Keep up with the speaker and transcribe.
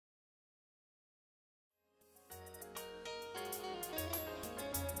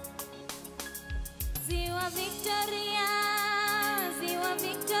Ziwa Victoria, Ziwa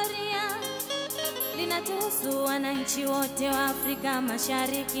Victoria, linatuhusu wananchi wote wa Afrika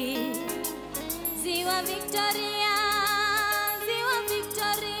Mashariki. Ziwa Victoria, Ziwa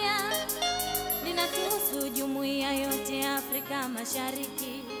Victoria, linatuhusu jumuiya yote ya Afrika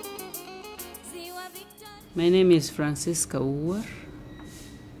Mashariki. Ziwa Victoria. My name is Francisca Uwar.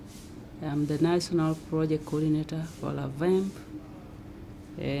 I'm the National Project Coordinator for Lvemp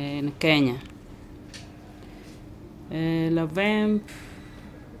in Kenya. Lvemp,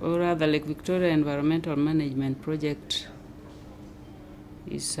 or rather Lake Victoria Environmental Management Project,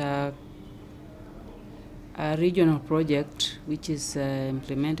 is a regional project which is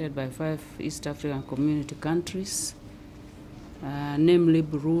implemented by 5 East African community countries, namely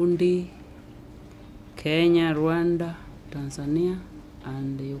Burundi, Kenya, Rwanda, Tanzania,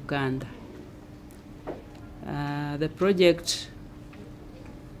 and Uganda. The project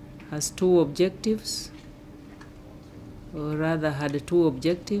has 2 objectives, or rather had 2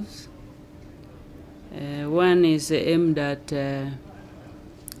 objectives. One is aimed at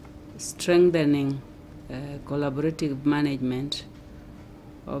strengthening collaborative management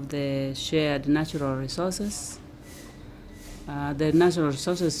of the shared natural resources. The natural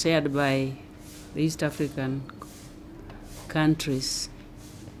resources shared by the East African countries.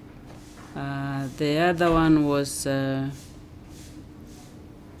 The other one was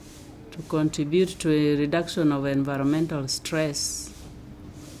to contribute to a reduction of environmental stress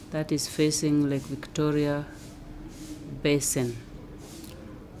that is facing Lake Victoria Basin.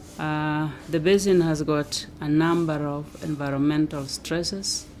 The basin has got a number of environmental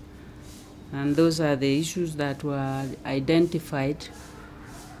stresses, and those are the issues that were identified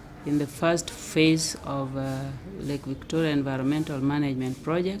in the first phase of Lake Victoria Environmental Management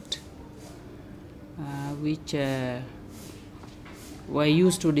Project, which were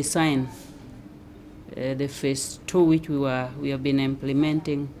used to design the phase 2, which we have been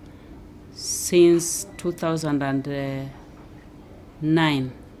implementing since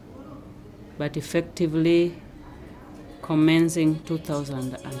 2009, but effectively commencing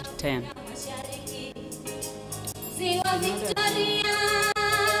 2010. Ziwa Victoria,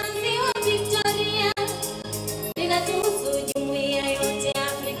 Ziwa Victoria, linatuhusu jumuiya yote ya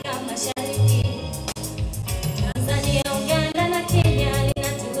Afrika Mashariki. Tanzania, Uganda na Kenya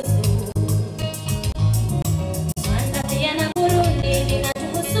linatuhusu. Rwanda pia na Burundi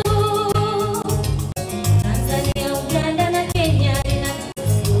linatuhusu. Tanzania, Uganda na Kenya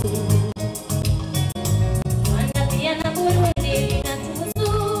linatuhusu. Rwanda pia na Burundi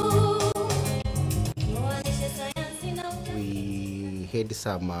linatuhusu. We had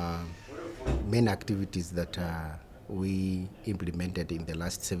some main activities that we implemented in the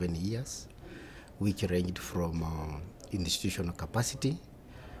last 7 years, which ranged from institutional capacity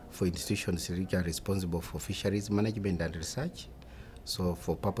for institutions which are responsible for fisheries management and research, so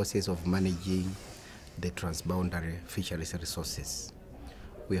for purposes of managing the transboundary fisheries resources.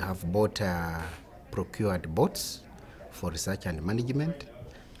 We have procured boats for research and management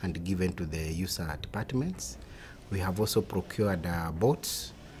and given to the user departments. We have also procured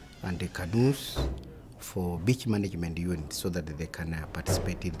boats and canoes for beach management units so that they can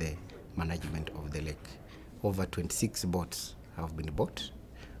participate in the management of the lake. Over 26 boats have been bought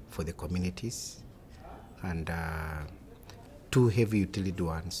for the communities, and 2 heavy utility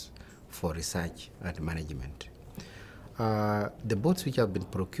ones for research and management. The boats which have been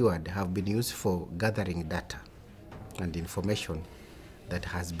procured have been used for gathering data and information that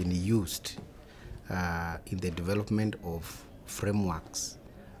has been used in the development of frameworks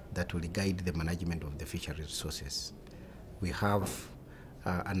that will guide the management of the fisheries resources. We have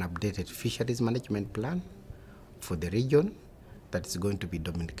an updated fisheries management plan for the region that is going to be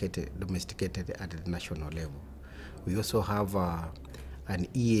domesticated at the national level. We also have an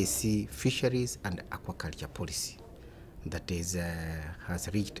EAC fisheries and aquaculture policy that is, has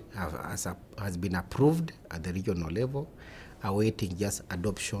been approved at the regional level, awaiting just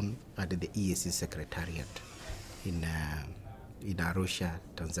adoption at the EAC Secretariat in Arusha,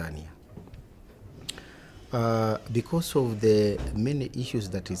 Tanzania. Because of the many issues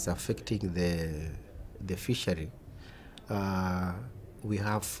that is affecting the fishery, we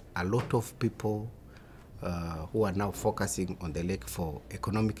have a lot of people who are now focusing on the lake for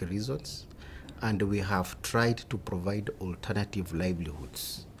economic reasons, and we have tried to provide alternative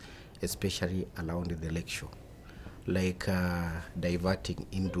livelihoods, especially around the lake shore, like diverting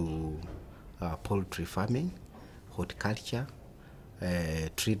into poultry farming, horticulture,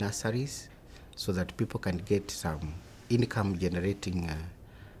 tree nurseries, so that people can get some income generating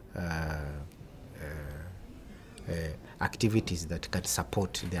activities that can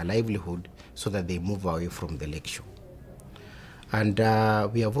support their livelihood so that they move away from the lakeshore. And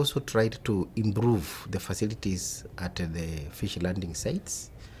we have also tried to improve the facilities at the fish landing sites,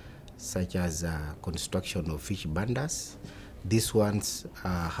 such as construction of fish banders. This ones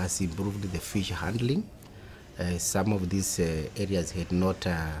has improved the fish handling. Some of these areas did not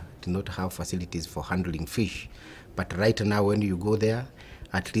have facilities for handling fish, but right now when you go there,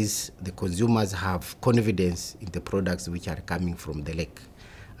 at least the consumers have confidence in the products which are coming from the lake.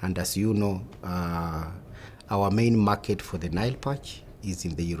 And as you know, our main market for the Nile perch is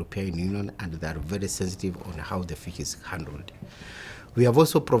in the European Union, and they are very sensitive on how the fish is handled. We have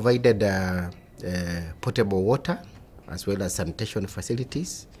also provided potable water as well as sanitation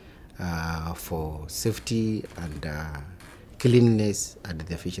facilities for safety and cleanliness at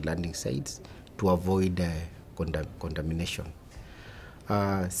the fish landing sites to avoid contamination.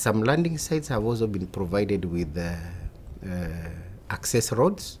 Some landing sites have also been provided with access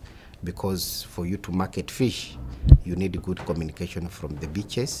roads, because for you to market fish, you need good communication from the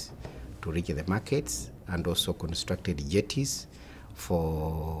beaches to reach the markets, and also constructed jetties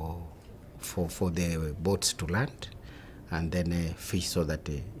for the boats to land and then fish, so that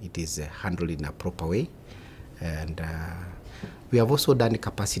it is handled in a proper way. And we have also done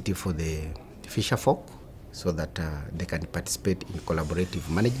capacity for the fisher folk, so that they can participate in collaborative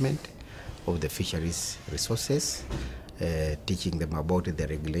management of the fisheries resources, teaching them about the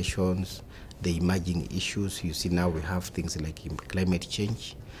regulations, the emerging issues. You see, now we have things like climate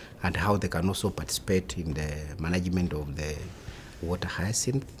change, and how they can also participate in the management of the water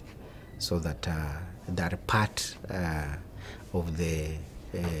hyacinth, so that they are part of the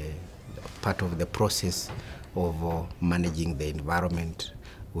process of managing the environment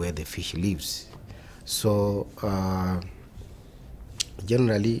where the fish lives. So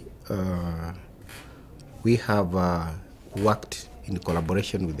generally, we have worked in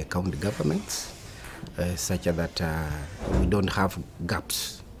collaboration with the county governments, such that we don't have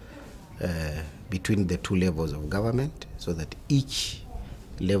gaps between the two levels of government, so that each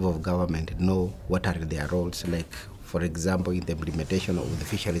level of government know what are their roles. Like, for example, in the implementation of the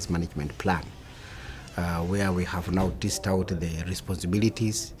fisheries management plan, where we have now teased out the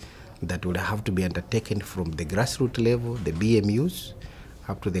responsibilities that would have to be undertaken from the grassroots level, the BMUs,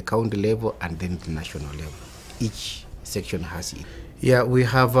 up to the county level, and then the national level. Each section has it. Yeah, we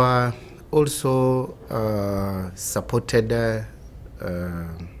have also supported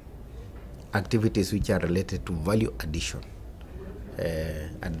activities which are related to value addition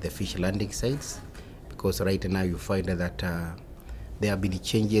at the fish landing sites, because right now you find that there have been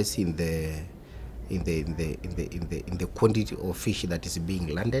changes in the quantity of fish that is being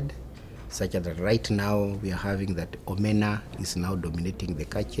landed, such that right now we are having that omena is now dominating the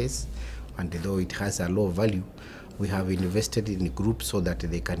catches, and though it has a low value, we have invested in groups so that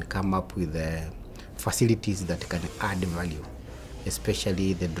they can come up with facilities that can add value,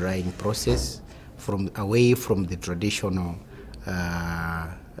 especially the drying process, away from the traditional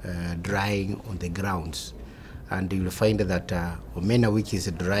drying on the grounds. And you'll find that omena, which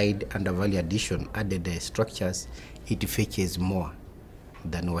is dried under value addition, added structures, it fetches more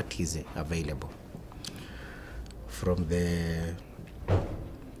than what is available from the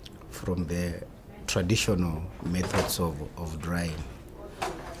traditional methods of drying.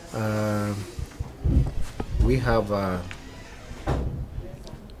 We have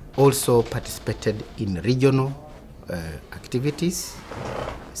also participated in regional activities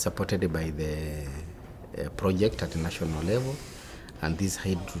supported by the project at the national level, and this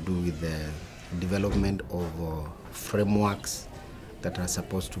had to do with the development of frameworks that are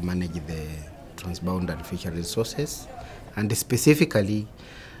supposed to manage the transboundary fishery resources, and specifically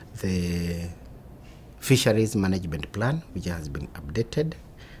the fisheries management plan, which has been updated,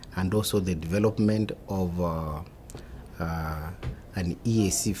 and also the development of an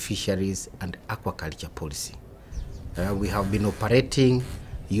EAC fisheries and aquaculture policy. We have been operating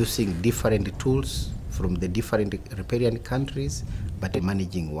using different tools from the different riparian countries, but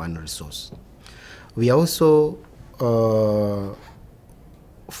managing one resource. We are also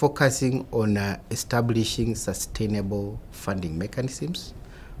focusing on establishing sustainable funding mechanisms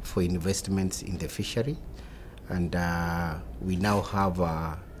for investments in the fishery, and we now have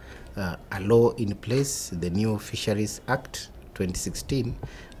a law in place, the new Fisheries Act 2016,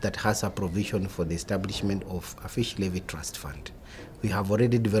 that has a provision for the establishment of a fish levy trust fund. We have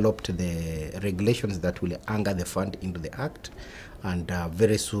already developed the regulations that will anchor the fund into the act, and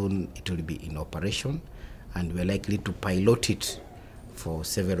very soon it will be in operation, and we're likely to pilot it for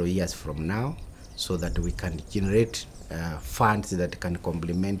several years from now, so that we can generate funds that can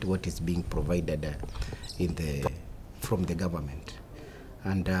complement what is being provided in from the government.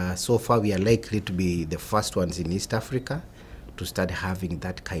 And so far we are likely to be the first ones in East Africa to start having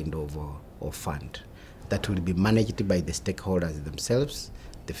that kind of fund that will be managed by the stakeholders themselves,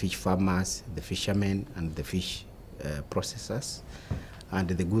 the fish farmers, the fishermen, and the fish processors. And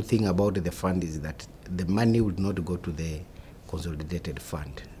the good thing about the fund is that the money will not go to the consolidated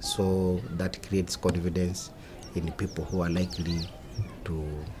fund. So that creates confidence in people who are likely to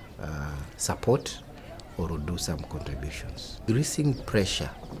support or do some contributions. Increasing pressure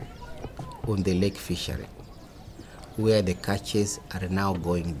on the lake fishery, where the catches are now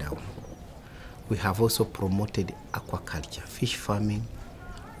going down. We have also promoted aquaculture, fish farming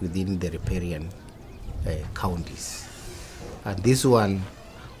within the riparian counties. And this one,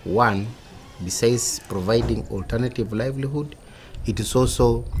 besides providing alternative livelihood, it is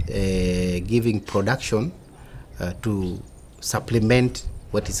also giving production to supplement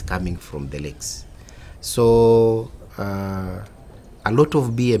what is coming from the lakes. So a lot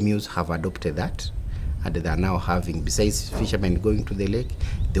of BMUs have adopted that, and they are now having, besides fishermen going to the lake,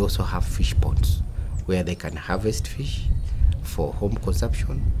 they also have fish ponds where they can harvest fish for home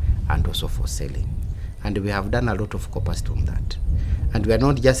consumption and also for selling. And we have done a lot of capacity on that. And we are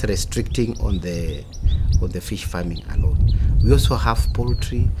not just restricting on the fish farming alone. We also have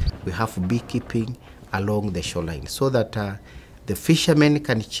poultry, we have beekeeping along the shoreline, so that the fishermen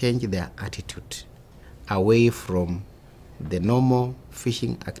can change their attitude away from the normal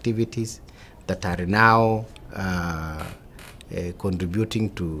fishing activities that are now contributing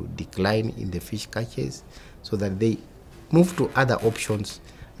to decline in the fish catches, so that they move to other options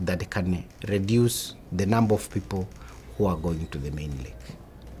that can reduce the number of people who are going to the main lake.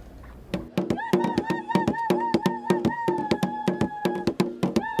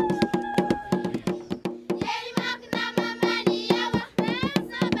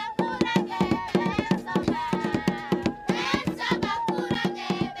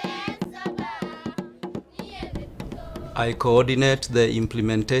 I coordinate the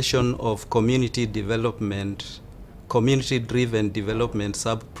implementation of community-driven development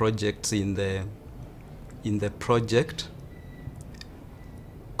sub-projects in the project.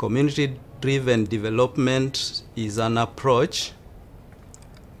 Community-driven development is an approach.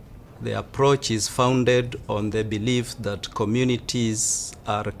 The approach is founded on the belief that communities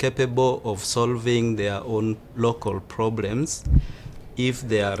are capable of solving their own local problems if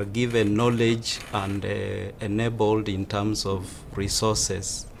they are given knowledge and enabled in terms of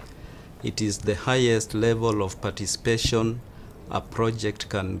resources. It is the highest level of participation a project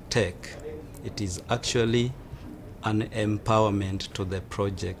can take. It is actually an empowerment to the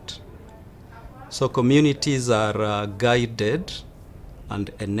project. So communities are guided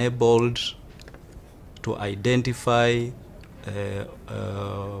and enabled to identify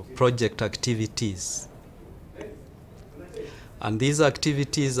project activities. And these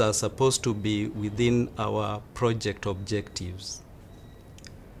activities are supposed to be within our project objectives.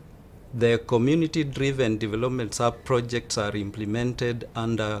 The community-driven development sub-projects are implemented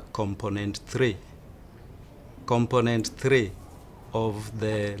under Component 3. Component 3 of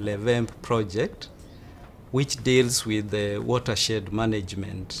the Lvemp project, which deals with the watershed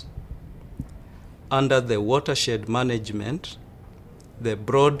management. Under the watershed management, the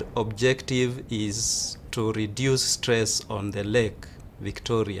broad objective is to reduce stress on the Lake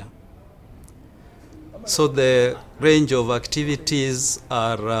Victoria. So the range of activities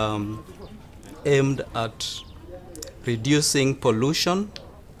are aimed at reducing pollution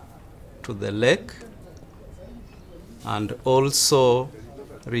to the lake and also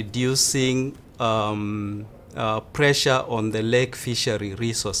reducing pressure on the lake fishery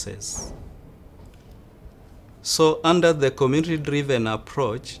resources. So under the community-driven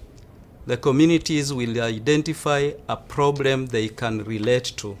approach, the communities will identify a problem they can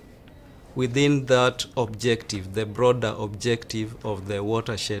relate to within that objective, the broader objective of the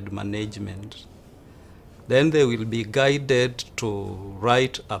watershed management. Then they will be guided to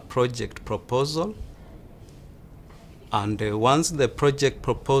write a project proposal. And once the project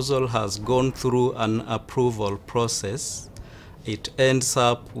proposal has gone through an approval process, it ends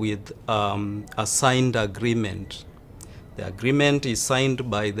up with a signed agreement. The agreement is signed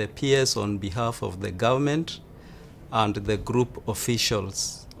by the PS on behalf of the government and the group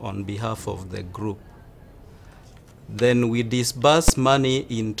officials on behalf of the group. Then we disburse money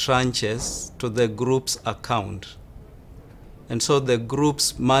in tranches to the group's account. And so the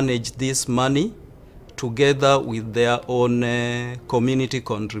groups manage this money together with their own community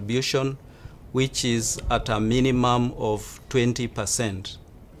contribution, which is at a minimum of 20%.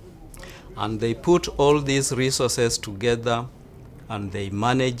 And they put all these resources together and they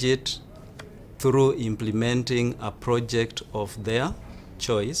manage it through implementing a project of their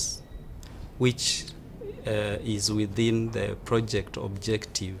choice, which is within the project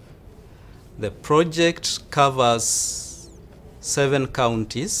objective. The project covers 7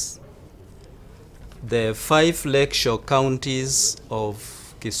 counties. The 5 lakeshore counties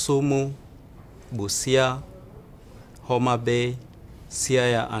of Kisumu, Busia, Homa Bay,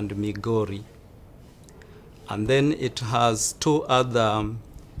 Siaya, and Migori. And then it has 2 other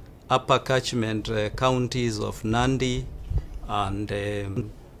upper catchment counties of Nandi and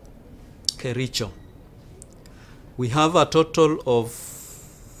Kericho. We have a total of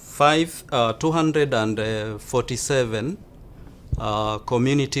 247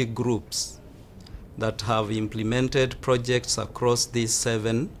 community groups that have implemented projects across these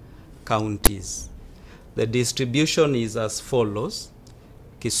 7 counties. The distribution is as follows: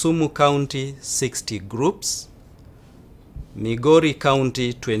 Kisumu County, 60 groups; Migori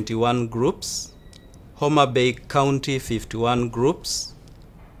County, 21 groups; Homa Bay County, 51 groups;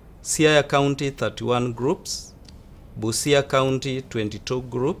 Siaya County, 31 groups; Busia County, 22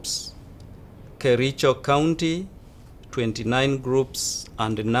 groups; Kericho County, 29 groups;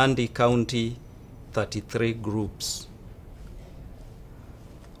 and Nandi County, 33 groups.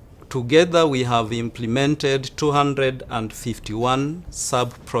 Together we have implemented 251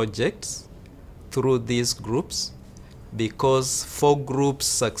 sub-projects through these groups, because 4 groups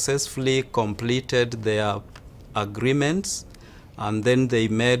successfully completed their agreements, and then they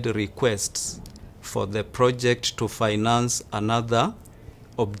made requests for the project to finance another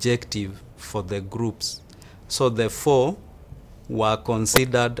objective for the groups. So the 4 were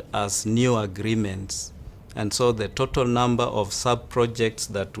considered as new agreements. And so the total number of sub-projects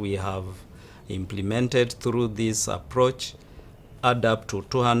that we have implemented through this approach add up to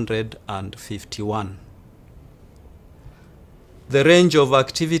 251. The range of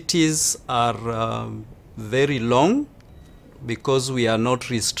activities are very long, because we are not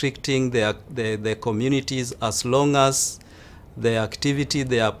restricting the communities, as long as the activity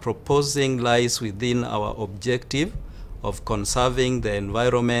they are proposing lies within our objective of conserving the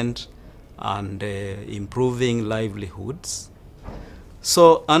environment and improving livelihoods.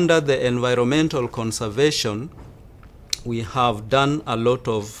 So under the environmental conservation, we have done a lot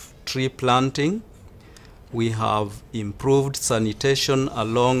of tree planting. We have improved sanitation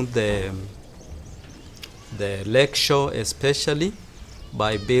along the lakeshore, especially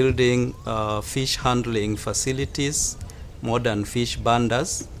by building fish handling facilities, modern fish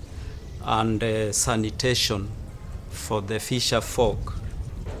banders, and sanitation for the fisher folk.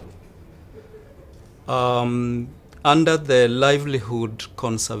 Under the livelihood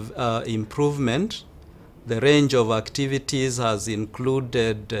improvement, the range of activities has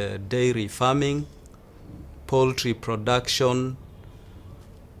included dairy farming, poultry production,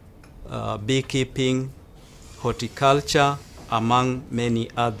 beekeeping, horticulture, among many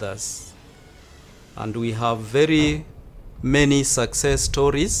others. And we have very many success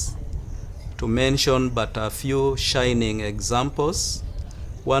stories, to mention but a few shining examples.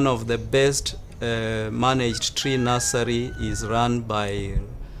 One of the best managed tree nursery is run by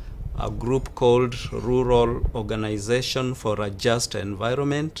a group called Rural Organization for a Just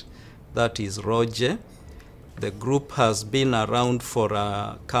Environment, that is ROGE. The group has been around for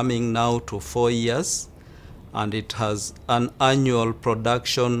coming now to 4 years, and it has an annual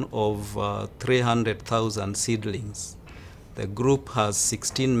production of 300,000 seedlings. The group has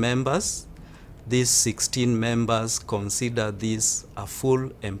 16 members. These 16 members consider this a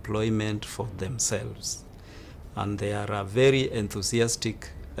full employment for themselves. And they are a very enthusiastic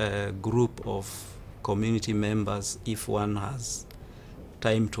group of community members if one has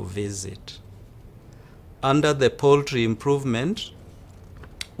time to visit. Under the poultry improvement,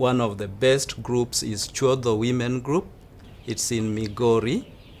 one of the best groups is Chuodho Women Group. It's in Migori.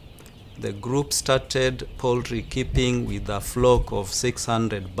 The group started poultry keeping with a flock of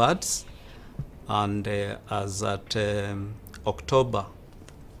 600 birds, and as at October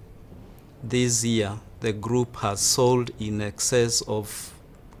this year, the group has sold in excess of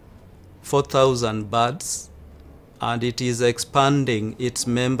 4,000 birds, and it is expanding its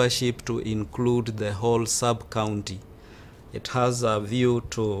membership to include the whole sub-county. It has a view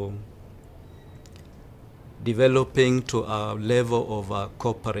to developing to a level of a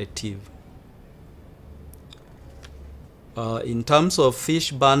cooperative. In terms of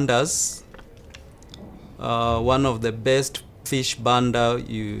fish banders, one of the best fish bander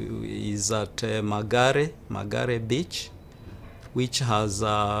is at Magare Beach, which has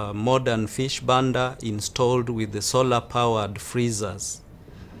a modern fish bander installed with the solar-powered freezers,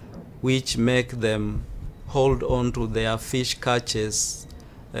 which make them hold on to their fish catches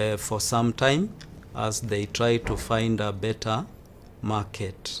for some time as they try to find a better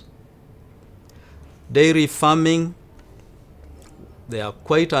market. Dairy farming, there are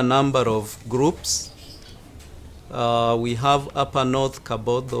quite a number of groups. We have Upper North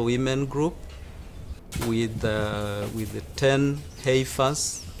Kabodho Women Group with the 10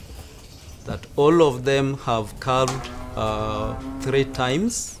 heifers that all of them have calved 3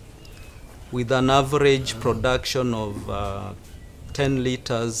 times with an average production of 10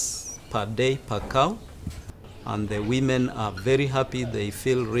 liters per day per cow, and the women are very happy. They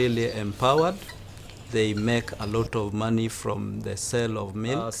feel really empowered. They make a lot of money from the sale of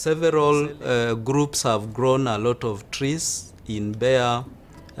milk. Several groups have grown a lot of trees in Bear,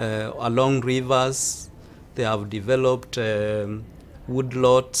 along rivers. They have developed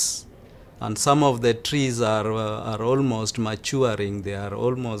woodlots, and some of the trees are almost maturing. They are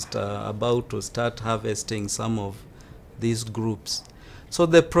almost about to start harvesting some of these groups. So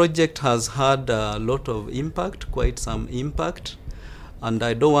the project has had a lot of impact, quite some impact. And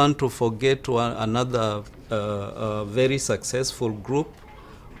I don't want to forget another very successful group,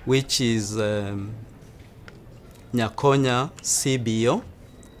 which is Nyakonya CBO.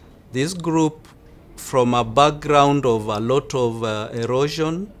 This group, from a background of a lot of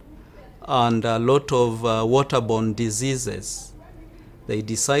erosion and a lot of waterborne diseases, they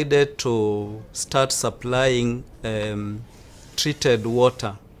decided to start supplying treated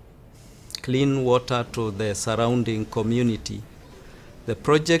water, clean water to the surrounding community. The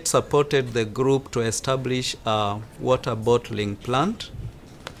project supported the group to establish a water bottling plant,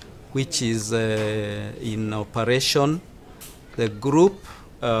 which is in operation. The group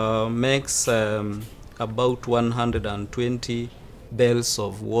makes about 120 barrels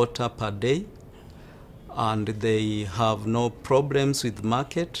of water per day, and they have no problems with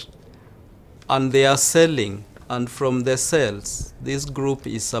market, and they are selling. And from the sales, this group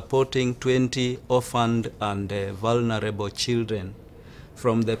is supporting 20 orphaned and vulnerable children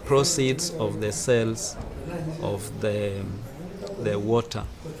from the proceeds of the sales of the water.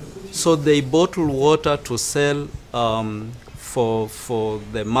 So they bottle water to sell for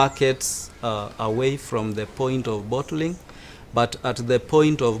the markets away from the point of bottling, but at the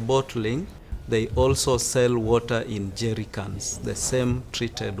point of bottling, they also sell water in jerry cans, the same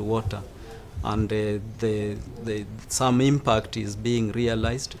treated water. And some impact is being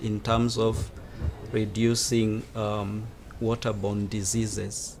realized in terms of reducing waterborne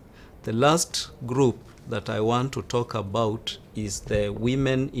diseases. The last group that I want to talk about is the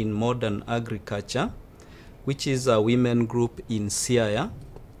Women in Modern Agriculture, which is a women group in Siaya.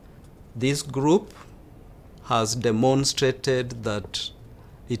 This group has demonstrated that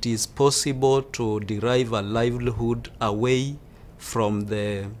it is possible to derive a livelihood away from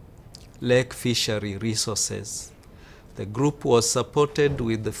the lake fishery resources. The group was supported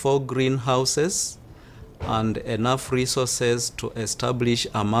with the 4 greenhouses and enough resources to establish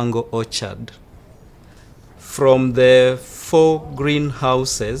a mango orchard. From the 4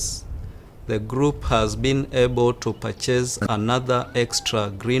 greenhouses, the group has been able to purchase another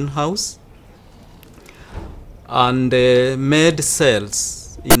extra greenhouse and made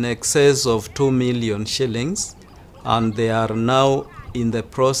sales in excess of 2 million shillings, and they are now in the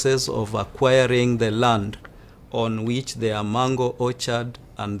process of acquiring the land on which their mango orchard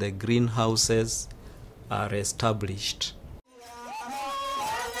and the greenhouses are established.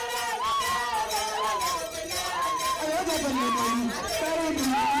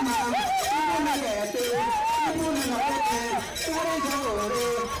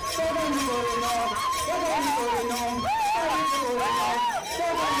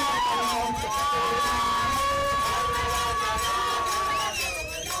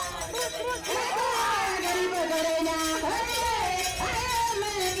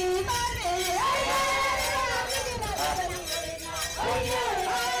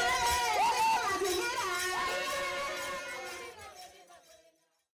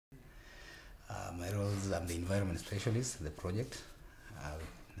 I'm the environment specialist in the project,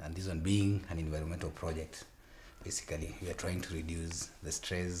 and this one being an environmental project. Basically, we are trying to reduce the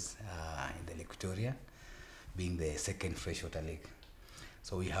stress in the Lake Victoria, being the second freshwater lake.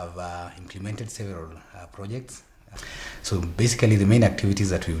 So we have implemented several projects. So basically, the main activities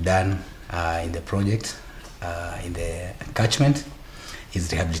that we've done in the project, in the catchment,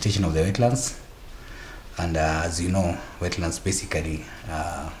 is rehabilitation of the wetlands. And as you know, wetlands basically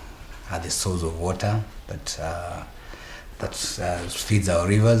are the source of water that feeds our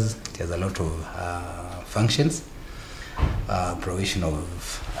rivers. It has a lot of functions. Provision of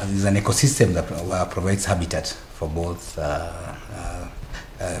is an ecosystem that provides habitat for both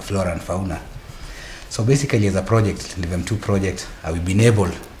flora and fauna. So basically, as a project, Lvemp II project, we've been able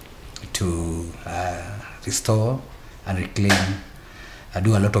to restore and reclaim,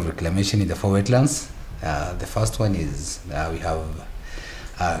 do a lot of reclamation in the 4 wetlands. The first one is we have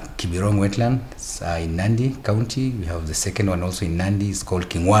Kibirong wetland in Nandi County. We have the second one also in Nandi, it's called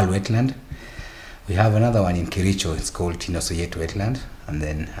Kingwal wetland. We have another one in Kericho, it's called Tinosoyet wetland. And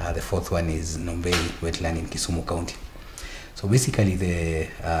then the 4th one is Nombei wetland in Kisumu County. So basically the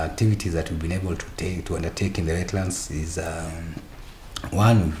activities that we've been able to undertake in the wetlands is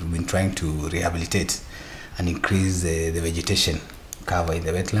one, we've been trying to rehabilitate and increase the vegetation cover in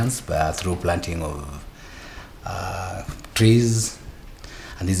the wetlands through planting of trees,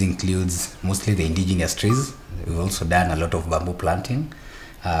 and this includes mostly the indigenous trees. We've also done a lot of bamboo planting,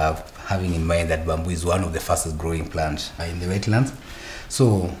 having in mind that bamboo is one of the fastest growing plants in the wetlands.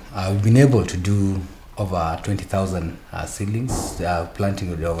 So we've been able to do over 20,000 seedlings,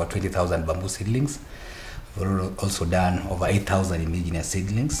 planting of over 20,000 bamboo seedlings. We've also done over 8,000 indigenous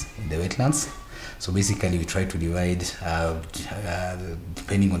seedlings in the wetlands. So basically we try to divide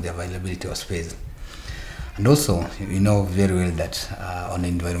depending on the availability of space. And also, we know very well that on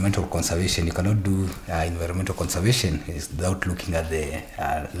environmental conservation, you cannot do environmental conservation without looking at the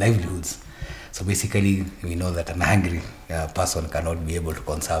livelihoods. So basically, we know that a hungry person cannot be able to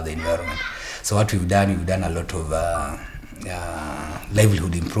conserve the environment. So what we've done a lot of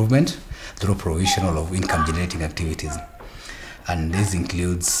livelihood improvement through provision of income generating activities. And this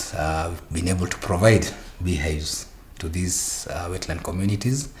includes being able to provide beehives to these wetland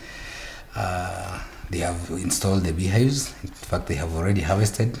communities. They have installed the beehives. In fact, they have already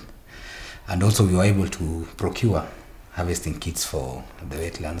harvested. And also we were able to procure harvesting kits for the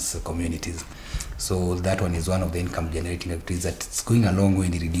wetlands communities. So that one is one of the income generating activities that's going a long way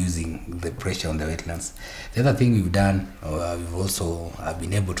in reducing the pressure on the wetlands. The other thing we've done, we've also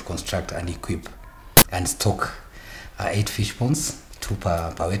been able to construct and equip and stock 8 fish ponds, 2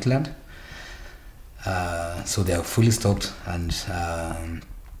 per wetland. So they are fully stocked, and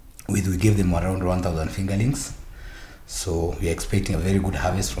we give them around 1,000 fingerlings. So we are expecting a very good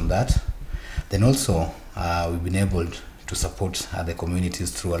harvest from that. Then also we've been able to support the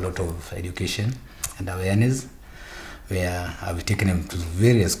communities through a lot of education and awareness, where we've taken them to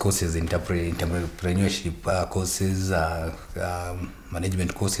various courses, entrepreneurship courses,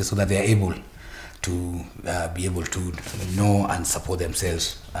 management courses, so that they are able to be able to know and support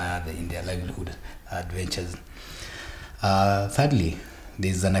themselves in their livelihood adventures. Thirdly,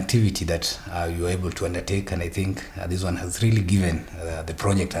 there's an activity that you were able to undertake, and I think this one has really given the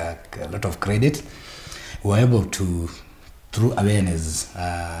project a lot of credit. We were able to, through awareness,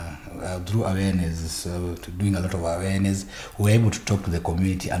 to doing a lot of awareness, we were able to talk to the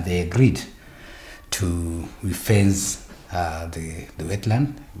community, and they agreed to fence the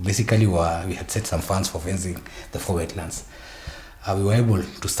wetland. Basically, we had set some funds for fencing the 4 wetlands. We were able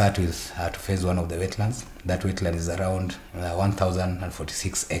to start with to fence one of the wetlands. That wetland is around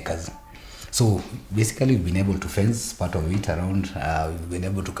 1,046 acres. So basically, we've been able to fence part of it around. We've been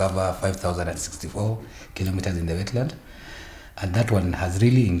able to cover 5,064 kilometers in the wetland, and that one has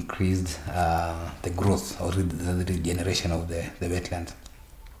really increased the growth or the regeneration of the wetland.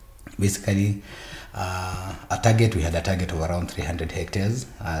 Basically, we had a target of around 300 hectares,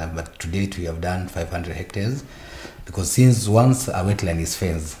 but to date we have done 500 hectares, because since once a wetland is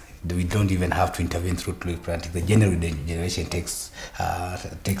fenced, we don't even have to intervene through tree planting. The general regeneration takes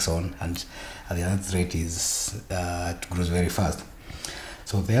on, and the earth rate it grows very fast.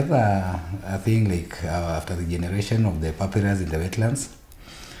 So the other thing, like after the generation of the papyrus in the wetlands,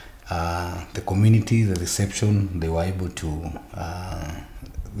 the community, the reception, they were able to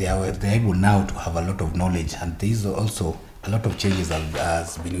they're able now to have a lot of knowledge, and there is also a lot of changes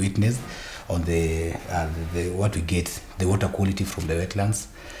has been witnessed on the what we get, the water quality from the wetlands,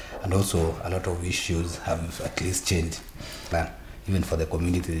 and also a lot of issues have at least changed. Even for the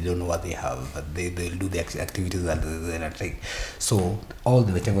community, they don't know what they have, but they'll do the activities that they take. So all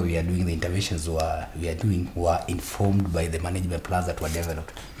whatever we are doing, the interventions we are doing were informed by the management plans that were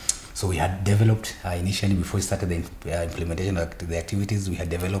developed. So we had developed initially, before we started the implementation of the activities, we had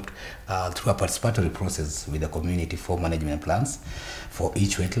developed through a participatory process with the community 4 management plans for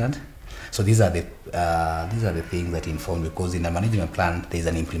each wetland. So these are the things that inform, because in the management plan there is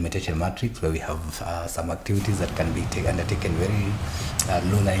an implementation matrix where we have some activities that can be undertaken very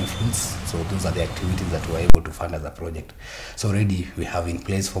low-lying fruits. So those are the activities that we are able to fund as a project. So already we have in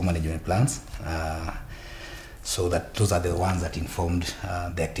place 4 management plans. So that those are the ones that informed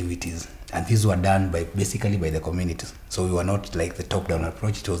the activities, and these were done basically by the community. So we were not like the top-down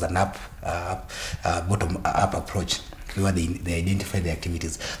approach; it was an bottom-up approach where they identify the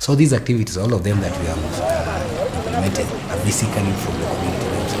activities. So these activities, all of them that we have implemented, are basically from the community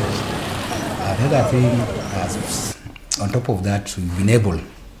themselves. The other thing, on top of that, we've been able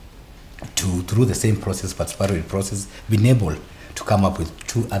to, through the same process, participatory process, been able to come up with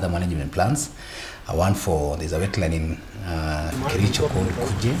 2 other management plans. One for, there's a wetland in Kericho called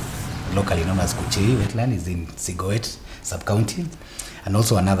Kuje, locally known as Kuchei wetland, is in Sigoet sub-county, and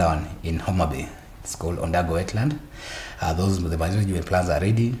also another one in Homa Bay. It's called Ondago wetland. Those, the management plans are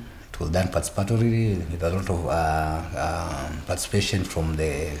ready. It was done participatorily with a lot of participation from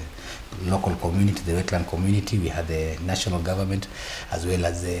the local community, the wetland community. We had the national government as well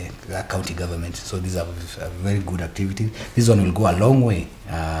as the county government. So these are very good activities. This one will go a long way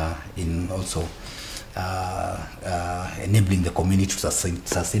in also enabling the community to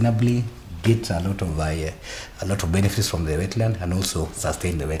sustainably get a lot of benefits from the wetland and also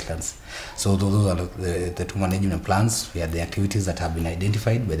sustain the wetlands. So those are the 2 management plans. We have the activities that have been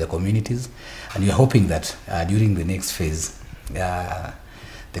identified by the communities, and we are hoping that during the next phase,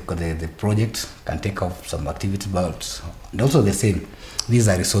 the project can take off some activity, but and also the same. These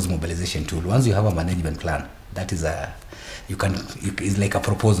are resource mobilization tool. Once you have a management plan, that is it's like a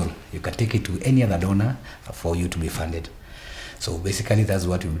proposal. You can take it to any other donor for you to be funded. So basically, that's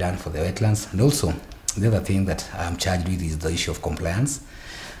what we've done for the wetlands. And also, the other thing that I'm charged with is the issue of compliance.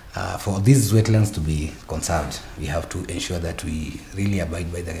 For these wetlands to be conserved, we have to ensure that we really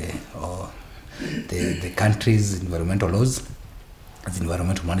abide by the country's environmental laws, as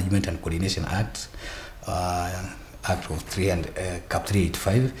Environmental Management and Coordination Act, Act of Cap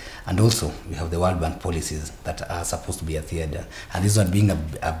 385, and also we have the World Bank policies that are supposed to be adhered. And this one being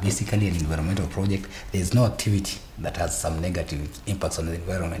basically an environmental project, there is no activity that has some negative impacts on the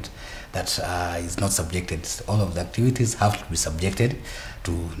environment that is not subjected. All of the activities have to be subjected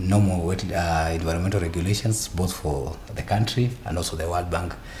to normal environmental regulations, both for the country and also the World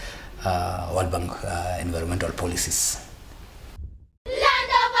Bank environmental policies.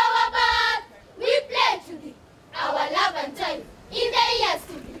 In the years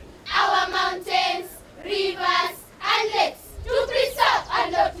to be, our mountains, rivers, and lakes to preserve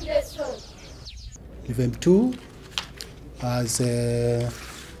and not to destroy. Lvemp II, as it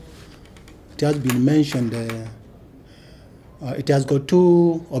has been mentioned, it has got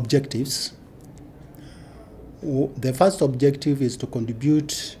 2 objectives. The first objective is to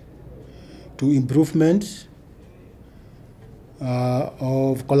contribute to improvement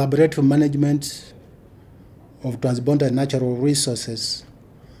of collaborative management of transboundary natural resources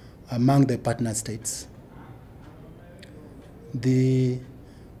among the partner states. The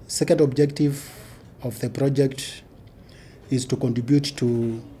second objective of the project is to contribute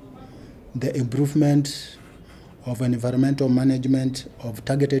to the improvement of environmental management of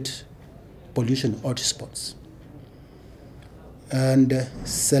targeted pollution hotspots and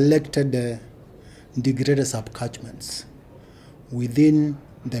selected degraded subcatchments within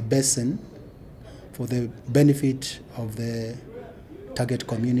the basin for the benefit of the target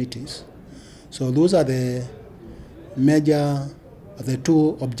communities. So those are the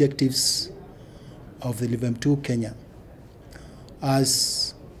 2 objectives of the Lvemp Ii Kenya.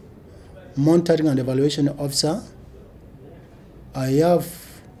 As monitoring and evaluation officer, I have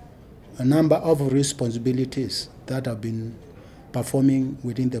a number of responsibilities that have been performing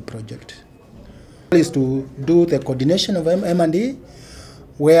within the project. Is to do the coordination of M&E,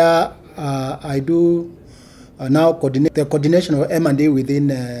 where I do now coordinate the coordination of M&E within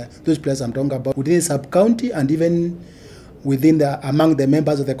those places I'm talking about, within sub-county and even within among the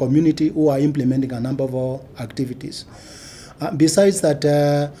members of the community who are implementing a number of activities. Besides that,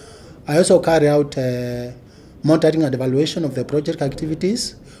 I also carry out monitoring and evaluation of the project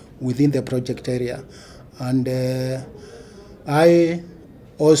activities within the project area. And I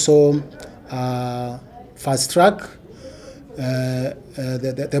also fast track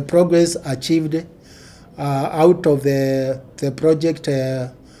the progress achieved out of the project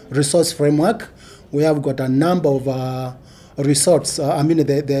resource framework. We have got a number of resorts,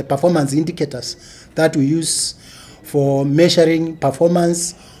 the performance indicators that we use for measuring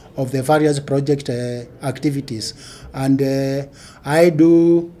performance of the various project activities. And I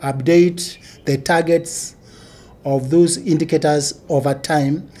do update the targets of those indicators over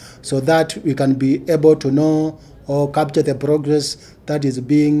time so that we can be able to know or capture the progress that is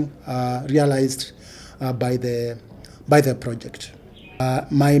being realized by the project.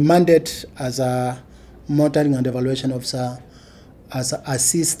 My mandate as a monitoring and evaluation officer has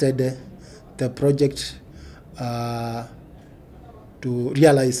assisted the project to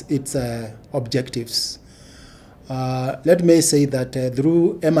realize its objectives. Let me say that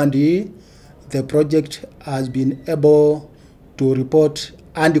through M&E, the project has been able to report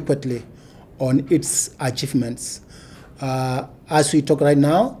adequately on its achievements. As we talk right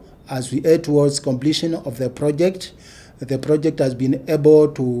now, as we head towards completion of the project has been able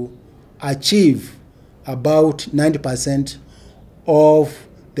to achieve about 90% of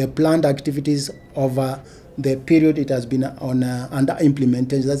the planned activities over the period it has been on under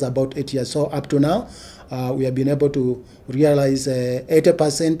implementation. That's about 8 years. So up to now, we have been able to realize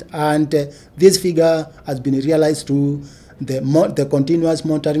 80%, and this figure has been realized through the continuous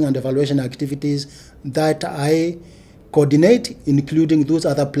monitoring and evaluation activities that I coordinate, including those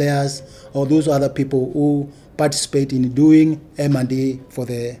other players or those other people who participate in doing M&E for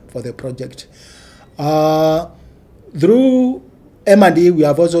the project. Through M&E, we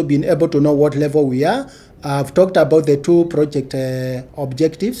have also been able to know what level we are. I've talked about the two project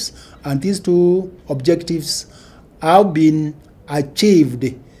objectives, and these two objectives have been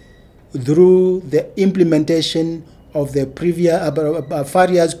achieved through the implementation of the previous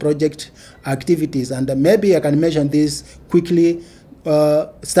various project activities. And maybe I can mention this quickly,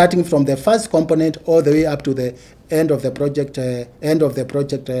 starting from the first component all the way up to the end of the project, up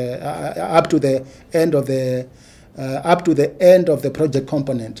to the end of the project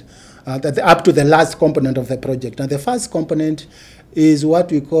component, up to the last component of the project. And the first component is what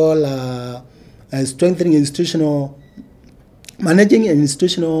we call strengthening institutional, managing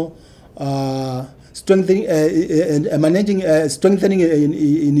institutional, strengthening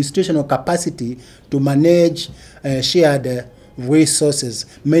institutional capacity to manage shared resources,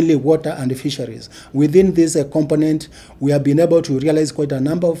 mainly water and fisheries. Within this component, we have been able to realize quite a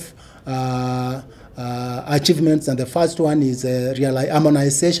number of achievements, and the first one is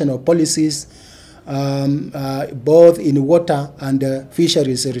harmonization of policies, both in water and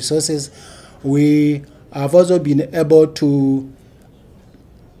fisheries resources. We have also been able to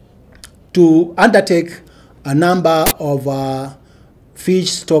undertake a number of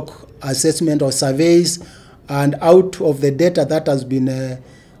fish stock assessment or surveys, and out of the data that has been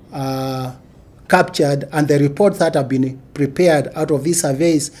captured and the reports that have been prepared out of these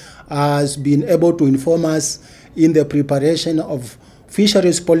surveys has been able to inform us in the preparation of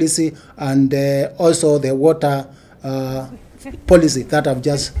fisheries policy and also the water policy that I've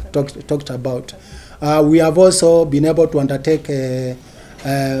just talked about. We have also been able to undertake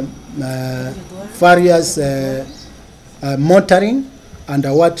various monitoring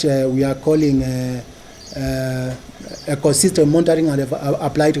under what we are calling ecosystem monitoring and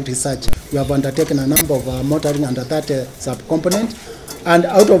applied research. We have undertaken a number of monitoring under that subcomponent, and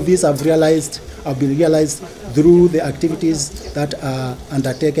out of this have been realized through the activities that are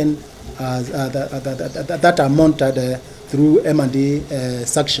undertaken that are monitored through M&E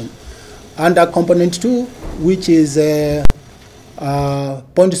section. Under component 2, which is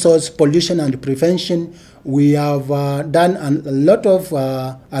point source pollution and prevention, we have done a lot of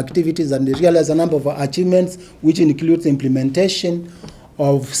activities and realized a number of achievements, which includes implementation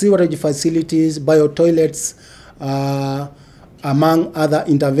of sewerage facilities, bio-toilets, among other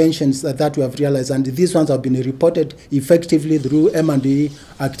interventions that we have realized. And these ones have been reported effectively through M&E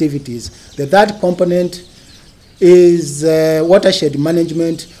activities. The third component is watershed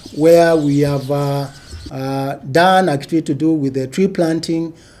management, where we have done activity to do with the tree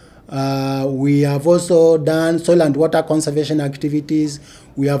planting. We have also done soil and water conservation activities.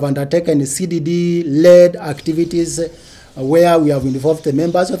 We have undertaken CDD-led activities where we have involved the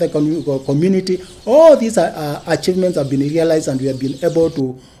members of the community. All these achievements have been realized, and we have been able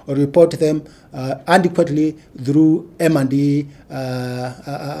to report them adequately through M&E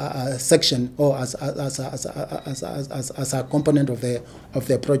section, or as a component of the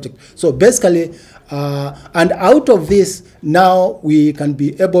project. So basically, and out of this, now we can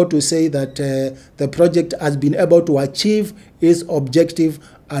be able to say that the project has been able to achieve its objective,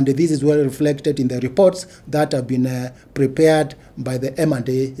 and this is well reflected in the reports that have been prepared by the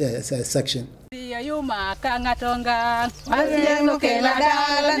M&E section. Yuma kangatonga Waziengo kela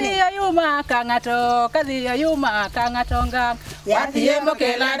dala ni yuma kangato kazi yuma kangatonga Waziengo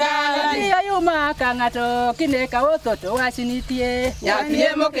kela dala ni yuma kangato kineka wototo wasinitie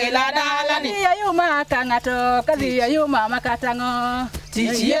Waziengo kela dala ni yuma kangato kazi yuma makatango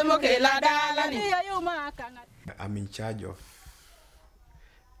Tichiemo kela dala ni yuma kangato. I'm in charge of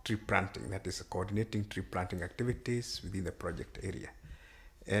tree planting, that is coordinating tree planting activities within the project area.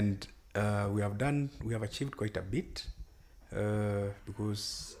 And we have achieved quite a bit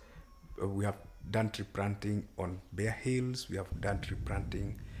because we have done tree planting on bare hills, we have done tree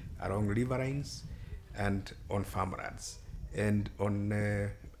planting along riverines and on farmlands. And on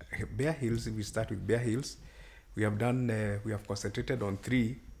bare hills, if we start with bare hills, we have concentrated on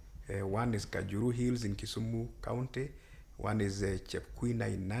 3 One is Kajuru Hills in Kisumu County, one is Chepkwina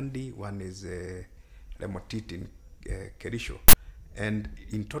in Nandi, one is Lemotit in Kerisho. And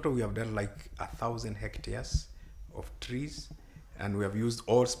in total, we have done like 1,000 hectares of trees, and we have used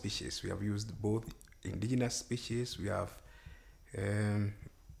all species. We have used both indigenous species, we have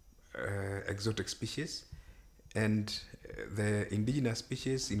exotic species, and the indigenous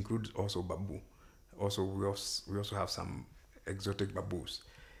species include also babu. Also, we also have some exotic baboons.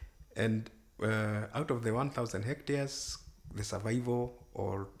 And out of the 1,000 hectares, the survival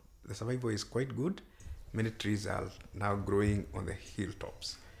is quite good. Many trees are now growing on the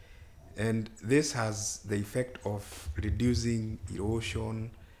hilltops. And this has the effect of reducing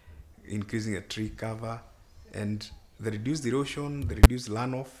erosion, increasing the tree cover, and the reduced erosion, the reduced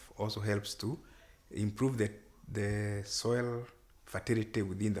runoff also helps to improve the soil fertility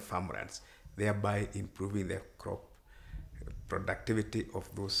within the farmlands, thereby improving the crop productivity of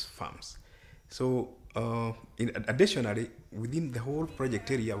those farms. So additionally, within the whole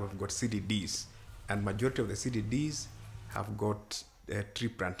project area, we've got CDDs, and majority of the CDDs have got a tree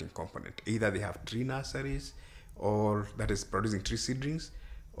planting component. Either they have tree nurseries, or that is producing tree seedlings,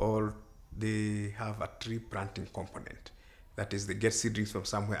 or they have a tree planting component. That is, they get seedlings from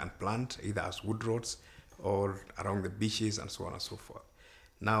somewhere and plant, either as wood rods or around the beaches and so on and so forth.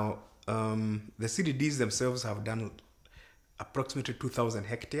 Now, the CDDs themselves have done approximately 2,000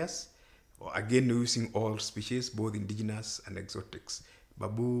 hectares, again using all species, both indigenous and exotics.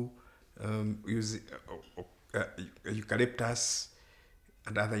 Babu, eucalyptus,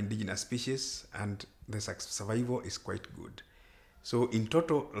 and other indigenous species, and the survival is quite good. So in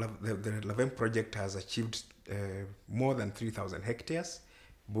total, the Lvemp project has achieved more than 3,000 hectares,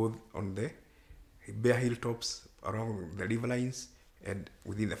 both on the bare hilltops, around the riverlines, and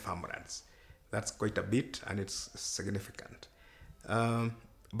within the farmlands. That's quite a bit, and it's significant.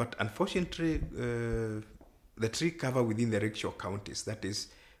 But unfortunately, the tree cover within the lakeshore counties, that is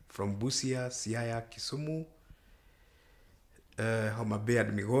from Busia, Siaya, Kisumu, Homa Bay,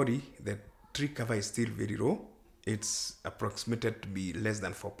 and Migori, the tree cover is still very low. It's approximated to be less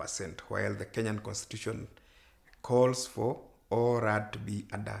than 4%, while the Kenyan Constitution calls for all RAD to be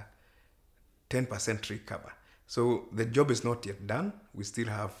under 10% tree cover. So the job is not yet done. We still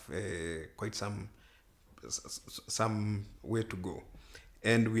have quite some way to go.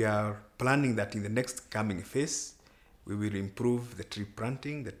 And we are planning that in the next coming phase, we will improve the tree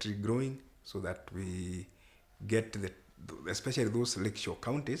planting, the tree growing, so that we get especially those lakeshore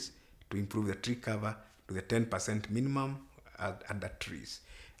counties, to improve the tree cover to the 10% minimum at the trees.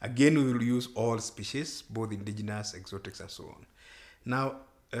 Again, we will use all species, both indigenous, exotics, and so on. Now,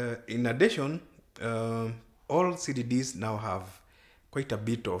 in addition, all CDDs now have quite a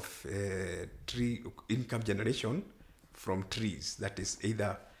bit of tree income generation from trees. That is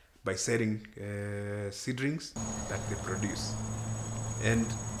either by selling seedlings that they produce. And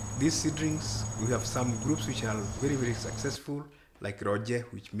these seedlings, we have some groups which are very, very successful, like Roger,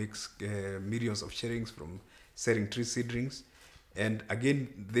 which makes millions of shillings from selling tree seedlings. And again,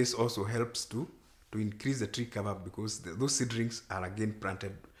 this also helps to increase the tree cover, because those seedlings are again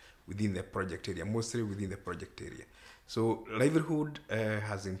planted within the project area, mostly within the project area. So livelihood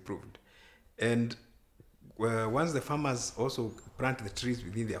has improved. And once the farmers also plant the trees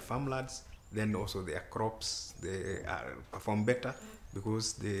within their farmlands, then also their crops, they perform better,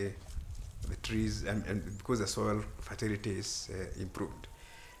 because the trees and because the soil fertility is improved.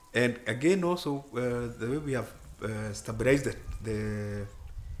 And again, also the way we have stabilized the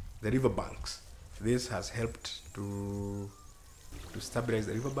river banks, this has helped to stabilize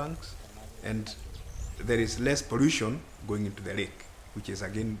the river banks, and there is less pollution going into the lake, which is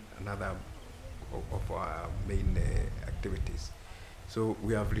again another of our main activities. So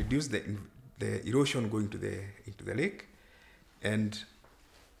we have reduced the erosion going into the lake, and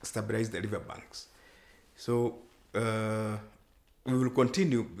stabilized the river banks. So we will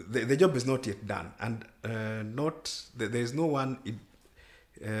continue. The job is not yet done, and there is no one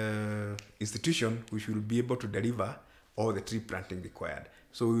institution which will be able to deliver all the tree planting required.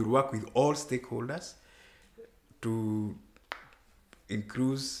 So we will work with all stakeholders to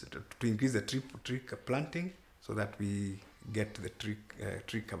increase the tree planting, so that we get the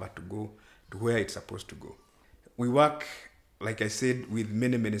tree cover to go to where it's supposed to go. We work, like I said, with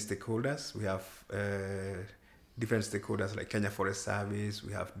many stakeholders. We have different stakeholders like Kenya Forest Service,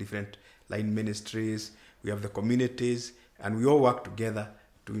 we have different line ministries, we have the communities, and we all work together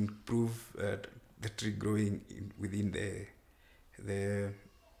to improve the tree growing within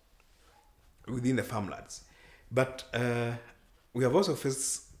the farmlands. But we have also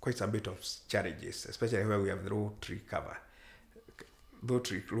faced quite a bit of challenges, especially where we have low tree cover. low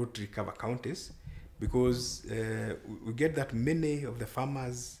tree cover counties, because we get that many of the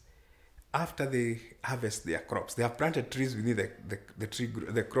farmers, after they harvest their crops, they have planted trees within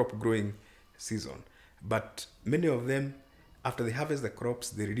the crop growing season, but many of them, after they harvest the crops,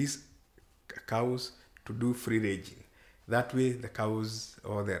 they release cows to do free ranging. That way, the cows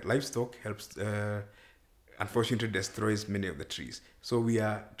or their livestock helps, unfortunately, destroys many of the trees. So we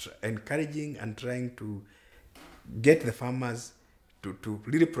are encouraging and trying to get the farmers to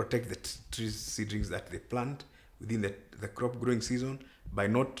really protect the tree seedlings that they plant within the crop growing season by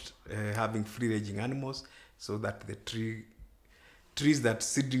not having free ranging animals, so that the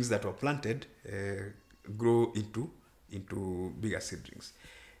seedlings that were planted grow into bigger seedlings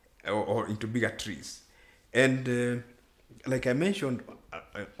or into bigger trees. And like I mentioned,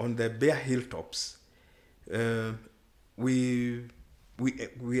 on the bare hilltops, we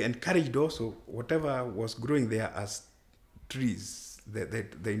encouraged also whatever was growing there as trees, the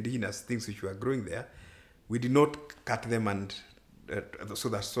indigenous things which were growing there, we did not cut them and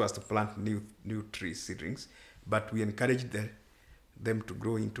so as to plant new tree seedlings, but we encouraged them to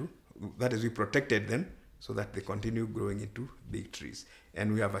grow into, that is, we protected them so that they continue growing into big trees.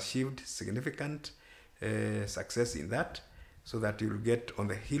 And we have achieved significant success in that, so that you'll get on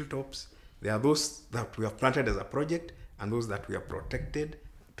the hilltops, there are those that we have planted as a project and those that we have protected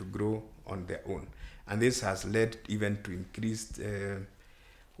to grow on their own. And this has led even to increased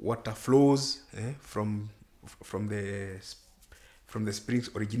water flows from the springs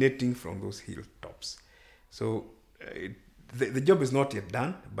originating from those hilltops. So the job is not yet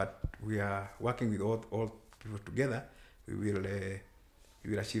done, but we are working with all people together. We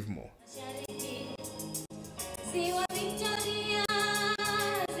will achieve more. Ziwa Victoria,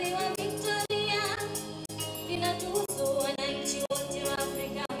 Ziwa Victoria, linatuhusu wananchi wote wa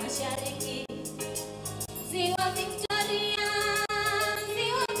Afrika Mashariki. Ziwa Victoria,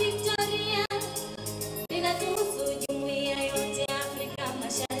 Ziwa Victoria, linatuhusu jumuiya yote ya Afrika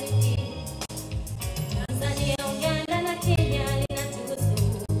Mashariki. Tanzania, Uganda na Kenya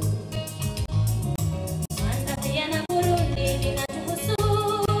linatuhusu. Rwanda pia na Burundi linatuhusu.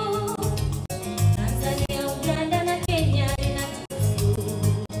 Tanzania, Uganda na Kenya linatuhusu.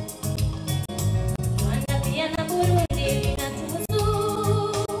 Rwanda pia na Burundi linatuhusu.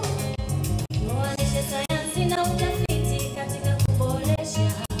 Tuoanishe sayansi na utafiti katika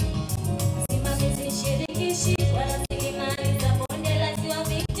kuboresha usimamizi shirikishi wa rasilimali za bonde la Ziwa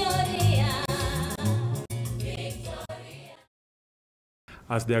Victoria.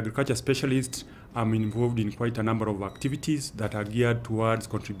 As the agriculture specialist, I'm involved in quite a number of activities that are geared towards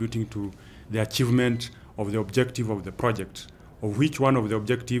contributing to the achievement of the objective of the project, of which one of the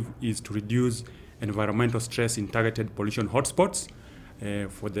objective is to reduce environmental stress in targeted pollution hotspots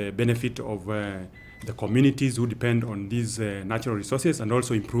for the benefit of the communities who depend on these natural resources, and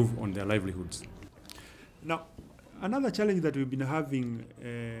also improve on their livelihoods. Now, another challenge that we've been having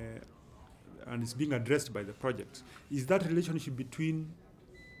and is being addressed by the project is that relationship between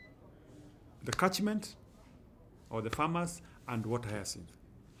the catchment or the farmers and water hyacinth.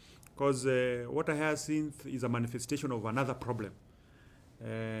 Because water hyacinth is a manifestation of another problem.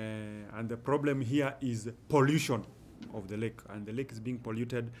 And the problem here is pollution of the lake. And the lake is being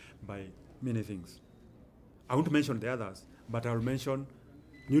polluted by many things. I won't mention the others, but I'll mention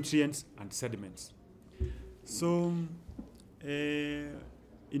nutrients and sediments. So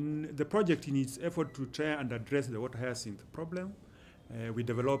in the project, in its effort to try and address the water hyacinth problem, we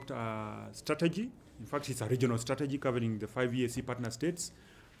developed a strategy. In fact, it's a regional strategy covering the 5 EAC partner states.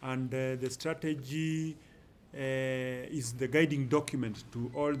 And the strategy is the guiding document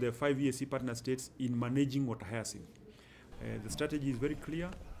to all the 5 EAC partner states in managing water hyacinth. The strategy is very clear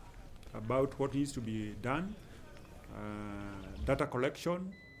about what needs to be done: data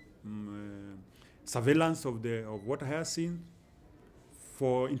collection, surveillance of water hyacinth,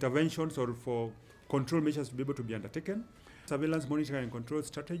 for interventions or for control measures to be able to be undertaken. Surveillance, monitoring, and control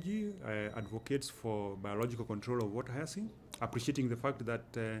strategy advocates for biological control of water hyacinth, appreciating the fact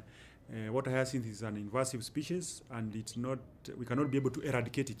that water hyacinth is an invasive species and it's not, we cannot be able to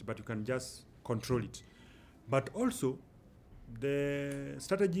eradicate it, but you can just control it. But also, the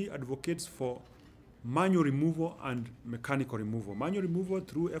strategy advocates for manual removal and mechanical removal. Manual removal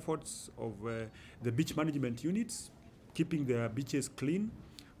through efforts of the beach management units, keeping their beaches clean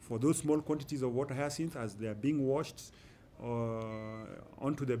for those small quantities of water hyacinth as they are being washed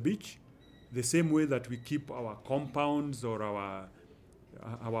onto the beach, the same way that we keep our compounds or our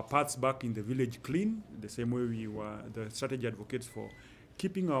paths back in the village clean, the same way the strategy advocates for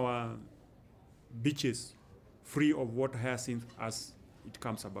keeping our beaches free of water hyacinth as it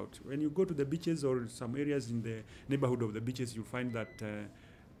comes about. When you go to the beaches or some areas in the neighborhood of the beaches, you find that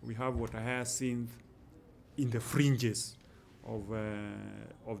we have water hyacinth in the fringes of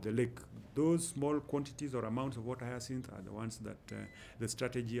the lake. Those small quantities or amounts of water hyacinth are the ones that the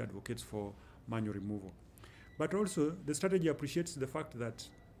strategy advocates for manual removal. But also, the strategy appreciates the fact that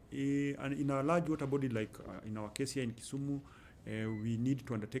in a large water body like in our case here in Kisumu, we need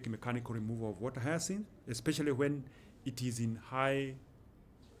to undertake mechanical removal of water hyacinth, especially when it is in high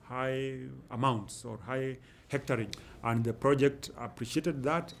amounts or high hectareage. And the project appreciated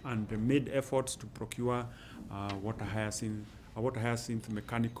that and made efforts to procure water hyacinth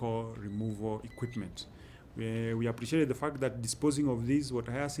mechanical removal equipment. We appreciated the fact that disposing of these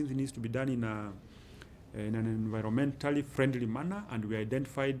water hyacinth needs to be done in an environmentally friendly manner, and we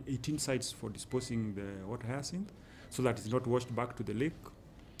identified 18 sites for disposing the water hyacinth so that it's not washed back to the lake,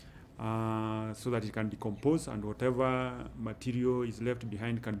 so that it can decompose, and whatever material is left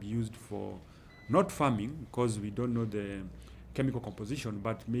behind can be used for not farming, because we don't know the chemical composition,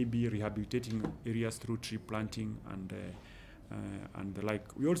 but maybe rehabilitating areas through tree planting and the like.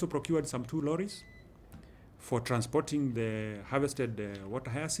 We also procured some 2 lorries for transporting the harvested water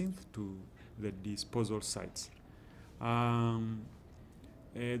hyacinth to the disposal sites.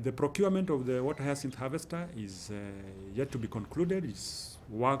 The procurement of the water hyacinth harvester is yet to be concluded. It's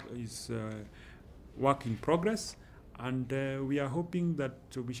work in progress, and we are hoping that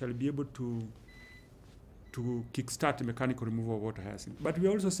we shall be able to kickstart mechanical removal of water hyacinth. But we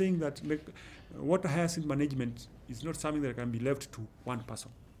are also saying that water hyacinth management is not something that can be left to one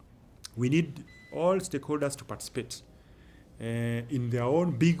person. We need all stakeholders to participate in their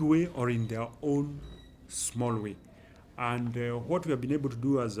own big way or in their own small way. And what we have been able to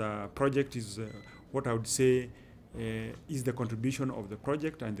do as a project is what I would say is the contribution of the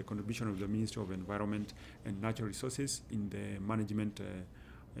project and the contribution of the Ministry of Environment and Natural Resources in the management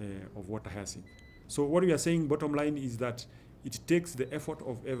of water hyacinth. So what we are saying, bottom line, is that it takes the effort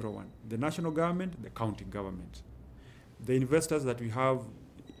of everyone, the national government, the county government, the investors that we have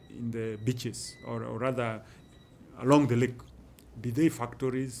in the beaches, or rather along the lake, be they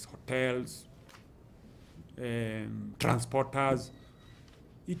factories, hotels, transporters.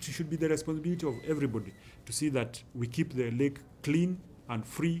 It should be the responsibility of everybody to see that we keep the lake clean and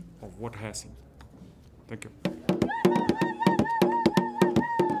free of water hyacinth. Thank you.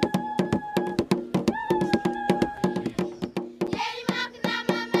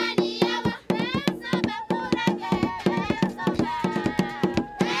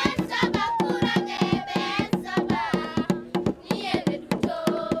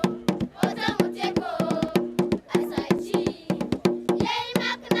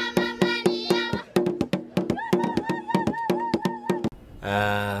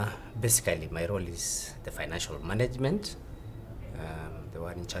 Basically, my role is the financial management, the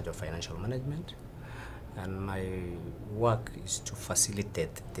one in charge of financial management, and my work is to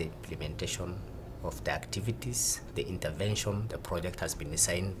facilitate the implementation of the activities, the intervention the project has been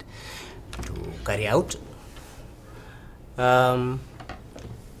assigned to carry out,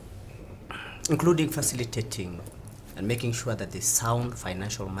 including facilitating and making sure that the sound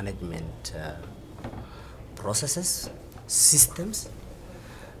financial management processes, systems,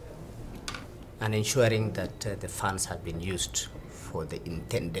 and ensuring that the funds have been used for the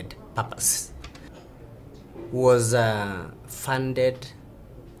intended purpose. Was funded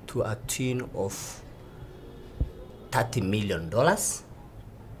to a tune of $30 million.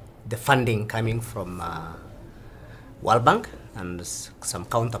 The funding coming from World Bank and some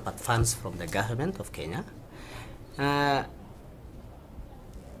counterpart funds from the government of Kenya.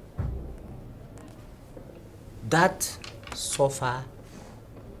 That so far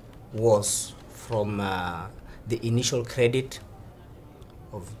was from the initial credit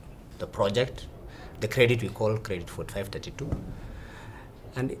of the project, the credit we call Credit 4532,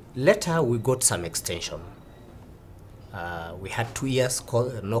 and later we got some extension. We had 2 years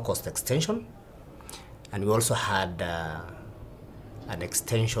no-cost extension, and we also had an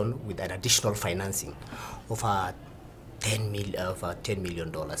extension with an additional financing of $10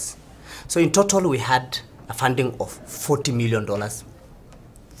 million. So in total, we had a funding of $40 million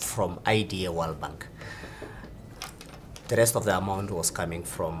from IDA World Bank. The rest of the amount was coming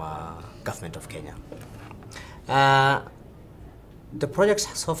from government of Kenya. The projects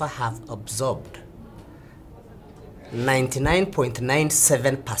so far have absorbed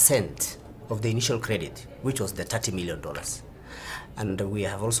 99.97% of the initial credit, which was the $30 million. And we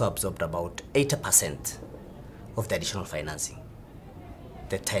have also absorbed about 80% of the additional financing,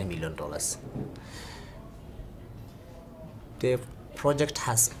 the $10 million. The project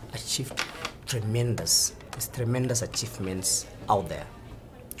has achieved tremendous achievements out there,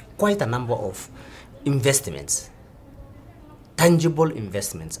 quite a number of investments, tangible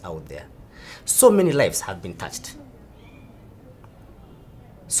investments out there. So many lives have been touched.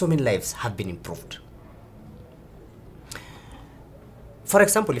 So many lives have been improved. For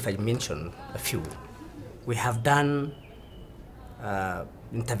example, if I mention a few, we have done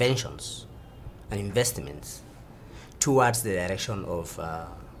interventions and investments towards the direction of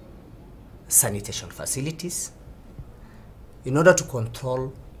sanitation facilities in order to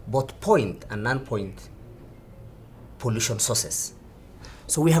control both point and non-point pollution sources.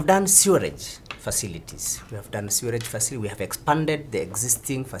 So we have done sewerage facilities. We have expanded the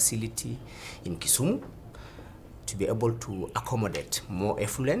existing facility in Kisumu to be able to accommodate more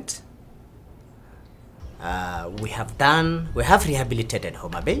effluent. We have rehabilitated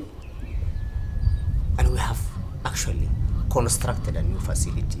Homa Bay, and we have actually constructed a new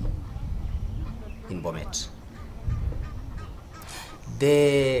facility in Bomet.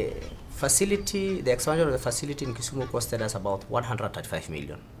 The expansion of the facility in Kisumu costed us about 135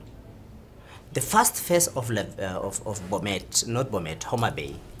 million. The first phase of Bomet, not Bomet, Homa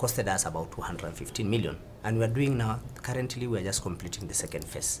Bay, costed us about 215 million. And we are doing now, currently we are just completing the second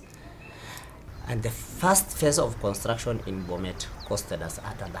phase. And the first phase of construction in Bomet costed us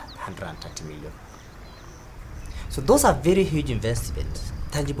 130 million. So those are very huge investments,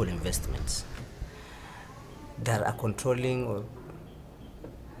 tangible investments that are controlling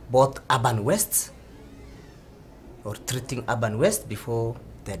both urban wastes or treating urban waste before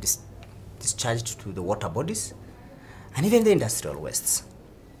they are discharged to the water bodies, and even the industrial wastes.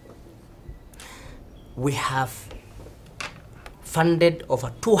 We have funded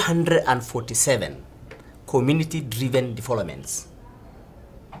over 247 community-driven developments,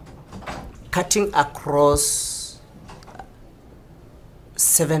 cutting across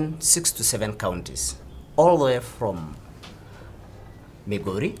 6 to 7 counties, all the way from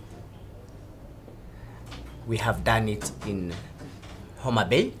Migori. We have done it in Homa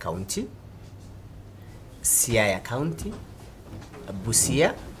Bay County, Siaya County,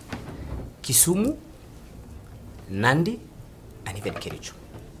 Busia, Kisumu, Nandi, and even Kericho.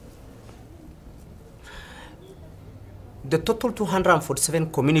 The total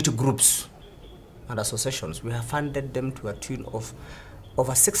 247 community groups and associations, we have funded them to a tune of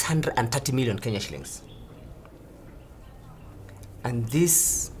over 630 million Kenya shillings. And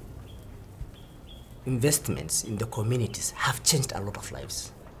these investments in the communities have changed a lot of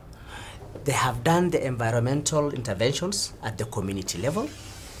lives. They have done the environmental interventions at the community level,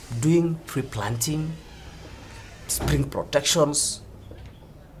 doing tree planting, spring protections,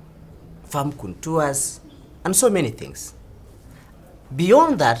 farm contours, and so many things.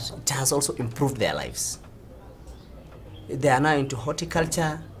 Beyond that, it has also improved their lives. They are now into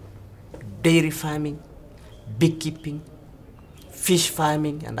horticulture, dairy farming, beekeeping, fish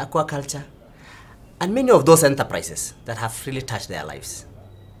farming, and aquaculture, and many of those enterprises that have really touched their lives.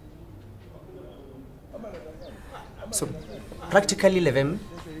 So practically Lvemp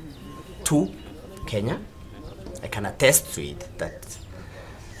Ii Kenya, I can attest to it that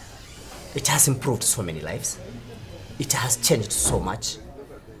it has improved so many lives. It has changed so much.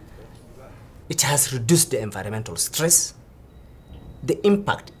 It has reduced the environmental stress. The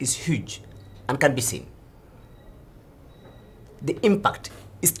impact is huge and can be seen. The impact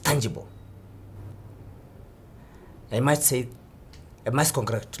is tangible. I must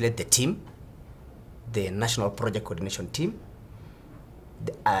congratulate the team, the National Project Coordination Team,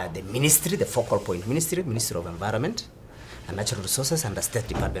 the ministry, the focal point ministry, Ministry of Environment and Natural Resources, and the State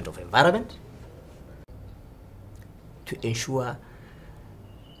Department of Environment, to ensure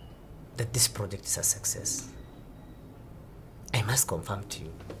that this project is a success. I must confirm to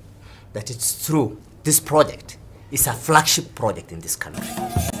you that it's true, this project is a flagship project in this country.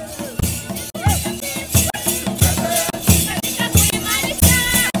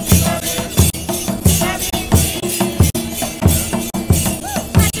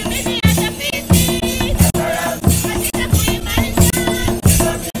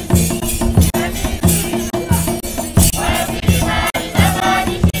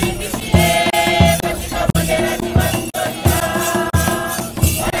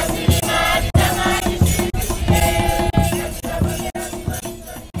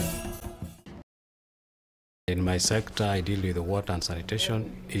 In my sector, I deal with the water and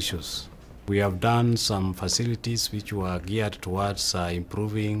sanitation issues. We have done some facilities which were geared towards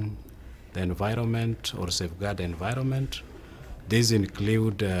improving the environment or safeguard the environment. These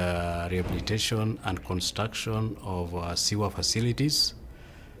include rehabilitation and construction of sewer facilities.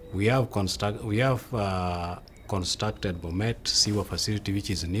 We have constructed Bomet sewer facility, which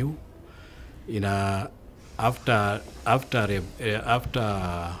is new. In after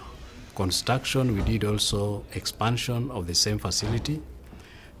construction, we did also expansion of the same facility,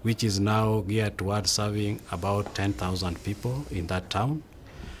 which is now geared towards serving about 10,000 people in that town.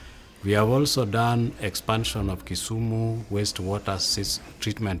 We have also done expansion of Kisumu wastewater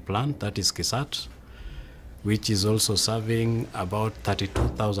treatment plant, that is KISAT, which is also serving about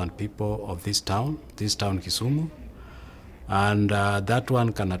 32,000 people of this town Kisumu. And that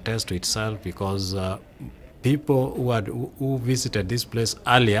one can attest to itself because people who visited this place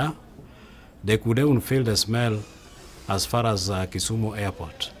earlier, they could even feel the smell as far as Kisumu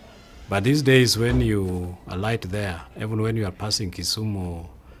airport. But these days when you alight there, even when you are passing Kisumu,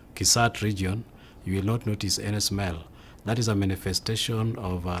 KISAT region, you will not notice any smell. That is a manifestation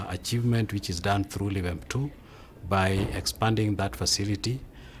of achievement which is done through Lvemp II by expanding that facility.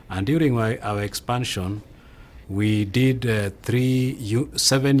 And during our expansion, we did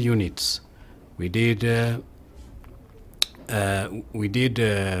 7 units. We did a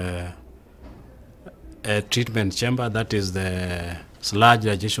treatment chamber, that is the sludge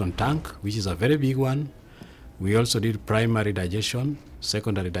digestion tank, which is a very big one. We also did primary digestion,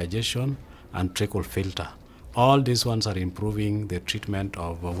 secondary digestion, and treacle filter. All these ones are improving the treatment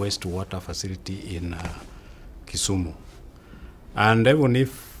of a wastewater facility in Kisumu. And even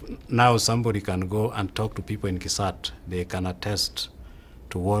if now somebody can go and talk to people in KISAT, they can attest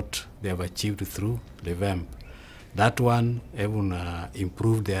to what they have achieved through Lvemp. That one even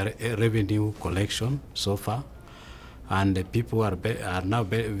improved their revenue collection so far, and the people are now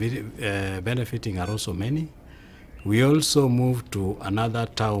benefiting are also many. We also moved to another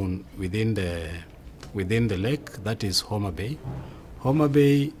town within the lake, that is Homa Bay. Homa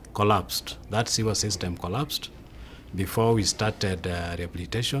Bay collapsed. That sewer system collapsed before we started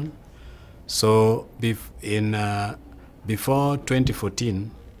rehabilitation. So before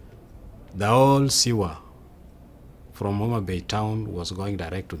 2014, the whole sewer from Homa Bay town was going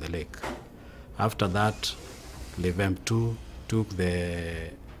direct to the lake. After that, Lvemp II took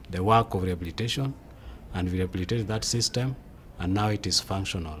the work of rehabilitation, and we rehabilitated that system, and now it is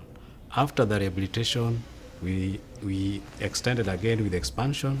functional. After the rehabilitation, we extended again with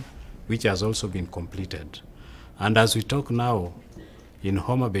expansion, which has also been completed. And as we talk now, in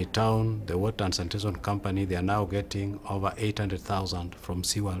Homa Bay town, the water and sanitation company, they are now getting over 800,000 from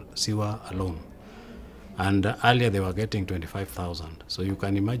sewer alone. And earlier they were getting 25,000. So you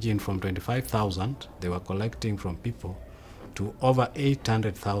can imagine from 25,000 they were collecting from people to over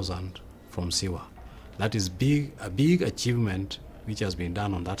 800,000 from sewer. That is a big achievement which has been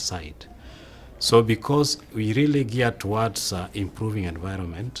done on that side. So because we really geared towards improving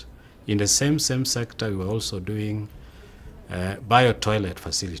environment, in the same sector we were also doing bio-toilet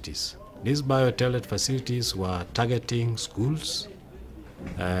facilities. These bio-toilet facilities were targeting schools,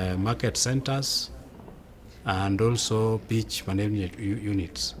 market centers, and also beach management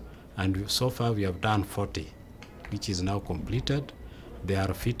units. And so far we have done 40, which is now completed. They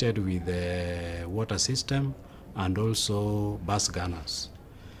are fitted with the water system and also bus gunners.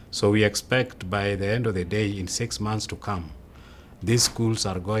 So we expect by the end of the day, in 6 months to come, these schools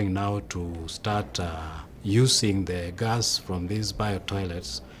are going now to start using the gas from these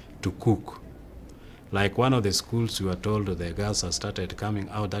bio-toilets to cook. Like one of the schools we were told the gas has started coming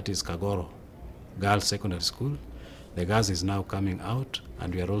out, that is Kagoro Girls Secondary School. The gas is now coming out,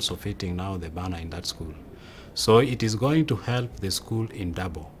 and we are also fitting now the burner in that school. So it is going to help the school in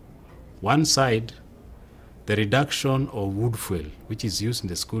double. One side, the reduction of wood fuel, which is used in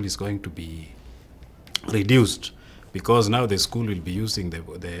the school, is going to be reduced, because now the school will be using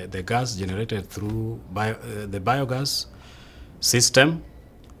the gas generated through the biogas system.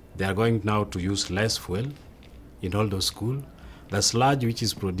 They are going now to use less fuel in all those schools. The sludge which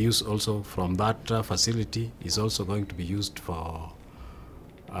is produced also from that facility is also going to be used for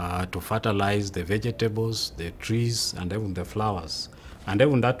to fertilize the vegetables, the trees, and even the flowers. And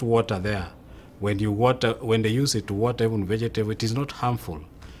even that water there, when they use it to water even vegetable, it is not harmful.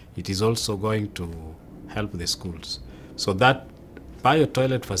 It is also going to help the schools. So that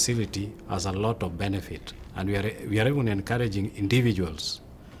bio-toilet facility has a lot of benefit, and we are even encouraging individuals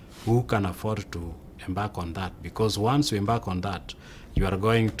who can afford to embark on that, because once you embark on that, you are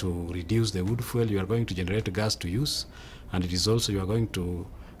going to reduce the wood fuel, you are going to generate gas to use, and it is also you are going to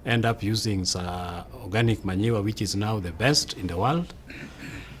end up using organic manure, which is now the best in the world.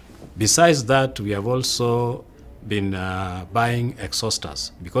 Besides that, we have also been buying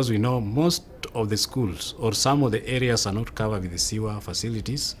exhausters, because we know most of the schools or some of the areas are not covered with the sewer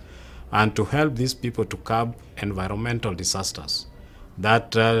facilities, and to help these people to curb environmental disasters,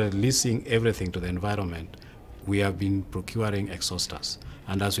 that releasing everything to the environment, we have been procuring exhausters.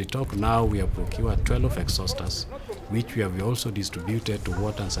 And as we talk now, we have procured 12 exhausters, which we have also distributed to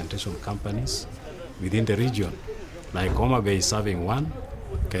water and sanitation companies within the region. Like Homa Bay is serving 1,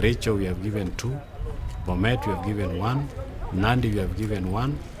 Kericho we have given 2, Bomet we have given 1, Nandi we have given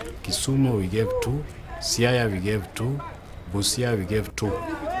 1, Kisumu we gave 2, Siaya we gave 2, Busia we gave 2.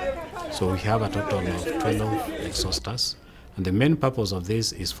 So we have a total of 12 exhausters. And the main purpose of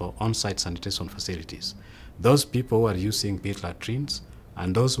this is for on-site sanitation facilities. Those people who are using pit latrines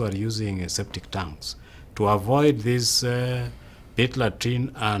and those who are using septic tanks. To avoid this pit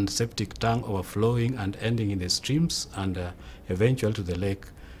latrine and septic tank overflowing and ending in the streams and eventually to the lake,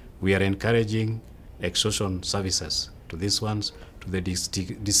 we are encouraging exhaustion services to these ones, to the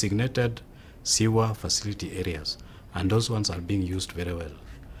designated sewer facility areas. And those ones are being used very well.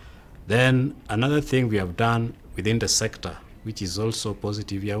 Then another thing we have done within the sector, which is also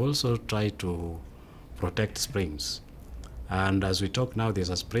positive, we have also tried to protect springs. And as we talk now, there's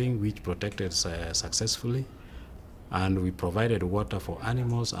a spring which protected successfully, and we provided water for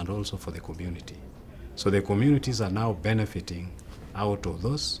animals and also for the community. So the communities are now benefiting out of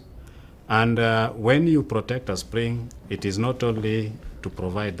those. And when you protect a spring, it is not only to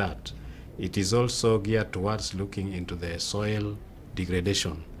provide that, it is also geared towards looking into the soil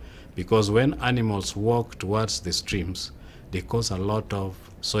degradation. Because when animals walk towards the streams, they cause a lot of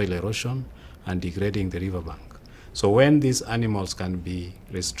soil erosion and degrading the riverbank. So when these animals can be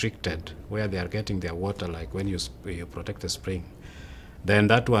restricted, where they are getting their water, like when you protect the spring, then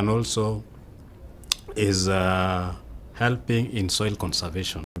that one also is helping in soil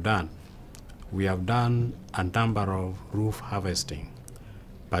conservation. We have done a number of roof harvesting,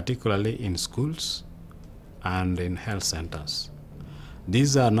 particularly in schools and in health centers.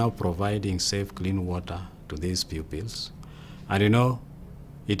 These are now providing safe, clean water to these pupils. And you know,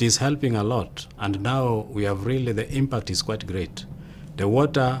 it is helping a lot. And now we have really, the impact is quite great. The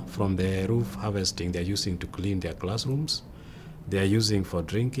water from the roof harvesting, they're using to clean their classrooms. They're using for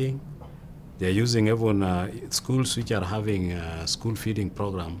drinking. They're using even schools which are having a school feeding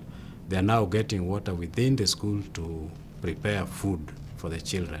program. They're now getting water within the school to prepare food for the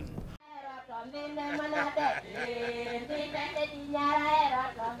children.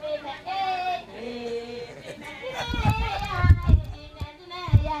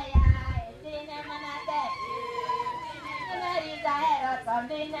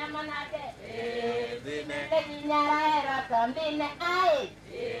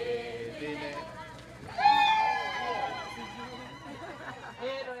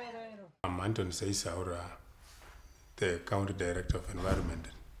 I'm Anton Saisaura, the County Director of Environment,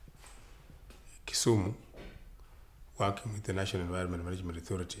 Kisumu, working with the National Environment Management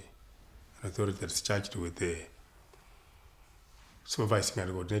Authority, an authority that's charged with the supervising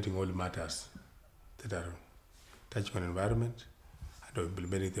and coordinating all matters that are touching on environment and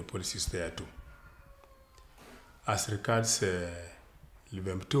implementing the policies there too. As regards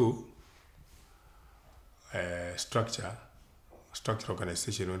Lvemp Ii structure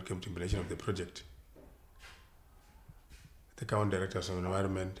organization when it came to implementation of the project, the County Directors of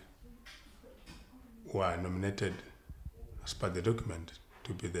Environment were nominated as per the document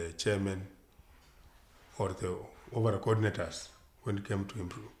to be the chairman or the overall coordinators when it came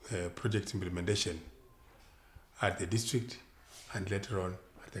to project implementation at the district and later on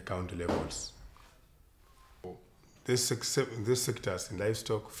at the county levels. These sectors in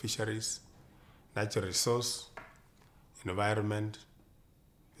livestock, fisheries, natural resource, environment,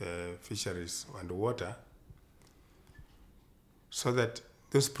 fisheries and water, so that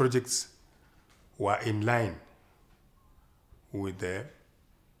those projects were in line with the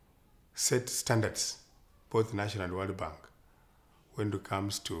set standards, both national and World Bank, when it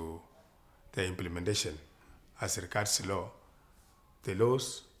comes to the implementation as regards law, the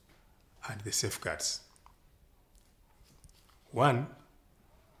laws and the safeguards. One,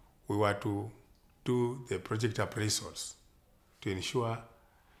 we were to do the project appraisals to ensure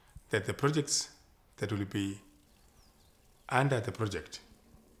that the projects that will be under the project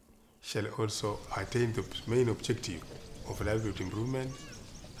shall also attain the main objective of livelihood improvement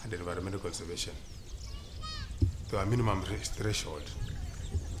and environmental conservation. There are minimum threshold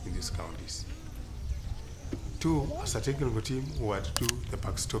in these counties. Two, as a technical team, we were to do the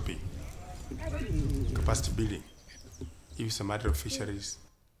backstopping, capacity building, if it's a matter of fisheries,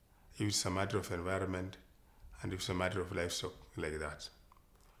 if it's a matter of environment, and if it's a matter of livestock, like that.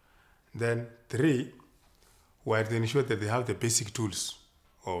 Then three, we are to ensure that they have the basic tools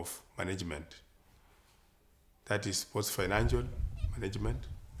of management. That is both financial management,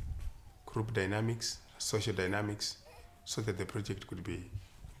 group dynamics, social dynamics, so that the project could be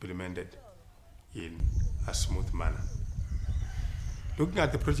implemented in a smooth manner. Looking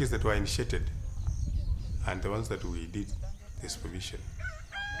at the projects that were initiated and the ones that we did the supervision,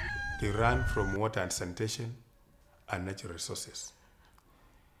 they ran from water and sanitation and natural resources.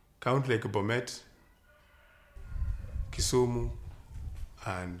 Counties like Bomet, Kisumu,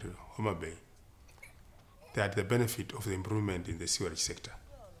 and Homa Bay, they had the benefit of the improvement in the sewerage sector.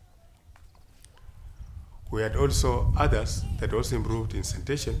 We had also others that also improved in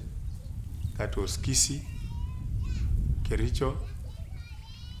sanitation. That was Kisii, Kericho,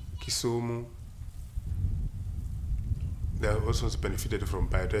 Kisumu. They also benefited from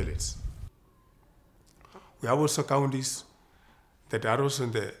biotoilets. We have also counties that are also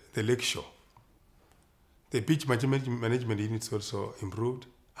in the lake shore. The beach management units also improved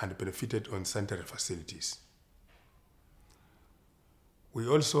and benefited on sanitary facilities. We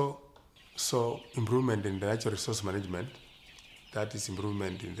also saw improvement in the natural resource management, that is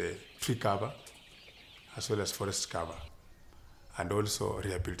improvement in the tree cover as well as forest cover, and also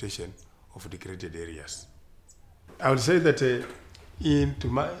rehabilitation of degraded areas. I would say that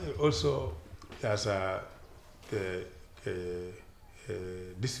also as the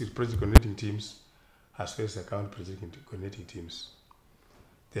district project coordinating teams as well as account project coordinating teams,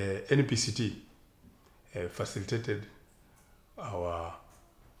 the NPCT facilitated our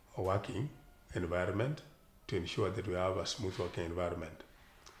working environment to ensure that we have a smooth working environment.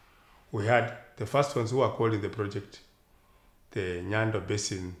 We had the first ones who were called in the project the Nyando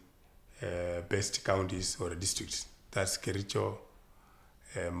Basin based counties or districts. That's Kericho,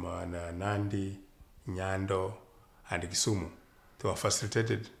 Nandi, Nyando, and Kisumu. They were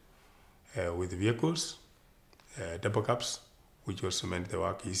facilitated with vehicles, double caps, which also meant the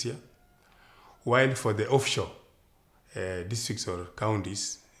work easier. While for the offshore districts or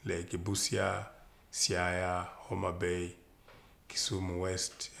counties like Busia, Siaya, Homa Bay, Kisumu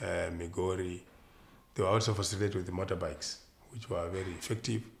West, Migori, they were also facilitated with the motorbikes, which were very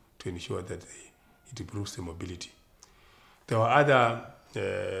effective to ensure that it improves the mobility. There were other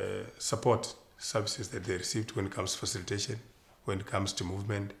support services that they received when it comes to facilitation, when it comes to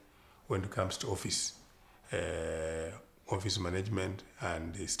movement, when it comes to office management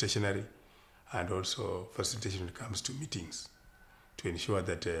and stationery, and also facilitation when it comes to meetings, to ensure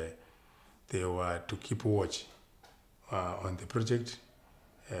that they were to keep watch on the project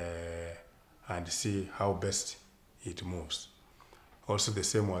and see how best it moves. Also the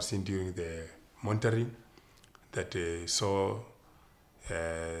same was seen during the monitoring, that saw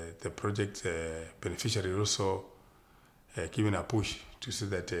the project beneficiaries also giving a push to see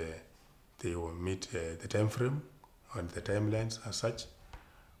that they will meet the time frame and the timelines as such,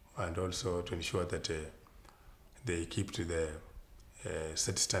 and also to ensure that they keep to the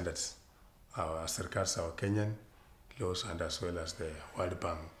set standards as regards our Kenyan laws and as well as the World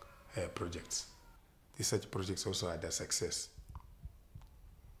Bank projects. These such projects also had a success.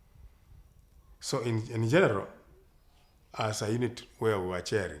 So in general, as a unit where we were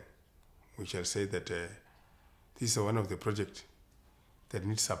chairing, we shall say that this is one of the projects that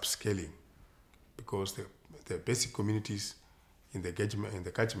needs upscaling, because the basic communities in the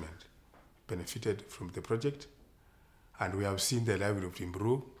catchment benefited from the project, and we have seen the livelihood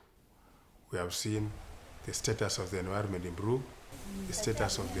improve. We have seen the status of the environment improve, the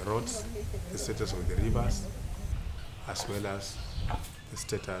status of the roads, the status of the rivers, as well as the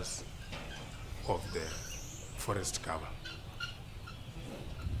status of the forest cover.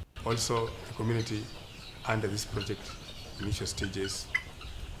 Also, the community under this project initial stages,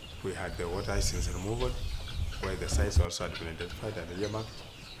 we had the water hyacinth removal, where the sites also had been identified and earmarked,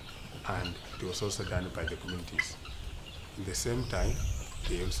 and it was also done by the communities. In the same time,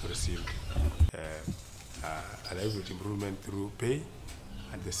 they also received a livelihood improvement through pay.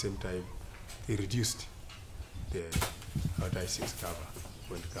 At the same time, they reduced the water hyacinth cover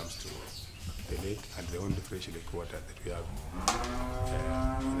when it comes to the lake and the only fresh lake water that we have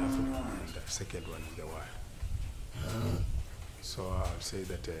in Africa, and the second one in the world. So I'll say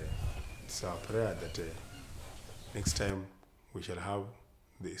that it's our prayer that next time we shall have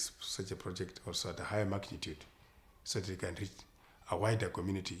such a project also at a higher magnitude, so that it can reach a wider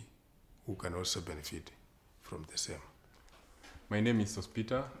community who can also benefit from the same. My name is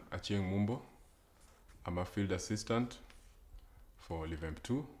Sospita Achieng Mumbo. I'm a field assistant for Lvemp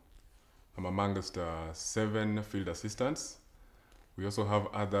II. I'm amongst 7 field assistants. We also have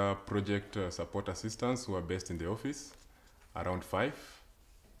other project support assistants who are based in the office, around 5.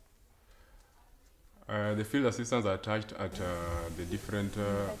 The field assistants are attached at the different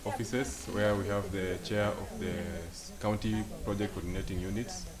offices, where we have the chair of the county project coordinating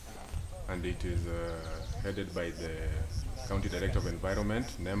units, and it is headed by the County Director of Environment,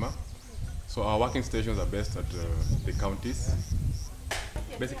 NEMA. So our working stations are based at the counties,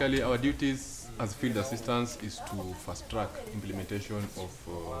 Basically, our duties as field assistants is to fast-track implementation of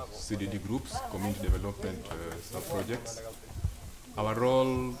CDD groups, community development sub-projects. Our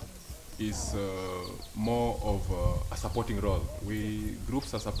role is more of a supporting role.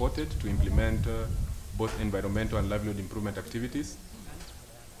 Groups are supported to implement both environmental and livelihood improvement activities.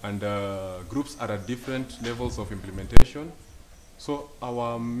 And groups are at different levels of implementation. So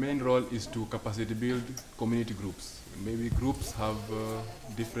our main role is to capacity build community groups. Maybe groups have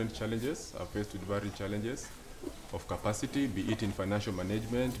different challenges, are faced with varied challenges of capacity, be it in financial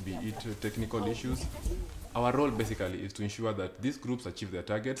management, be it technical issues. Our role basically is to ensure that these groups achieve their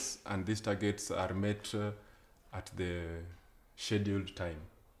targets and these targets are met at the scheduled time.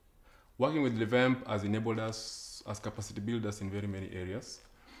 Working with Lvemp has enabled us as capacity builders in very many areas.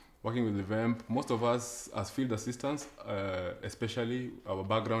 Working with Lvemp, most of us as field assistants, especially our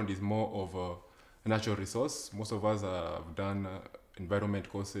background is more of a natural resource. Most of us have done environment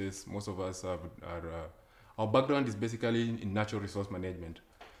courses. Most of us our background is basically in natural resource management.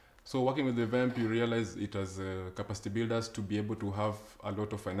 So working with Lvemp, you realize it as capacity builders to be able to have a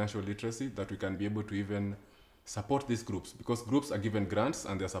lot of financial literacy that we can be able to even support these groups, because groups are given grants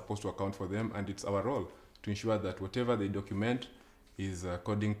and they're supposed to account for them, and it's our role to ensure that whatever they document is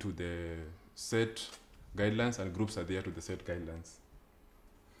according to the set guidelines and groups are there to the set guidelines.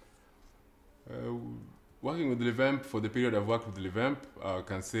 Working with Lvemp, for the period I've worked with Lvemp, I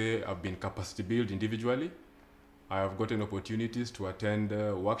can say I've been capacity built individually. I have gotten opportunities to attend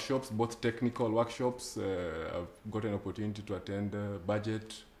workshops, both technical workshops. I've gotten opportunity to attend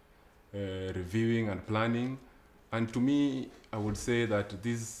budget reviewing and planning. And to me, I would say that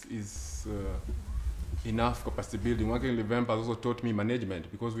this is enough capacity building. Working with Lvemp has also taught me management,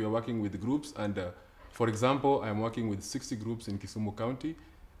 because we are working with groups. And for example, I'm working with 60 groups in Kisumu County.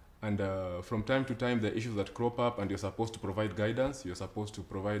 And from time to time, there are issues that crop up and you're supposed to provide guidance. You're supposed to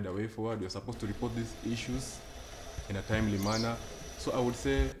provide a way forward. You're supposed to report these issues in a timely manner. So I would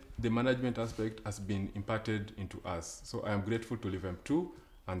say the management aspect has been imparted into us. So I am grateful to Lvemp II,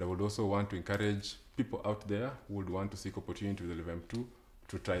 and I would also want to encourage people out there who would want to seek opportunity with Lvemp II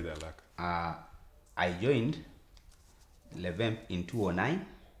to try their luck. I joined Lvemp in 2009,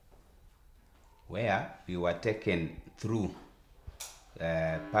 where we were taken through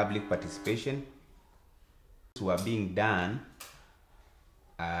public participation were being done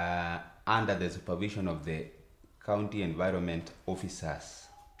under the supervision of the county environment officers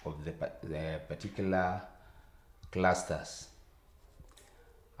of the particular clusters.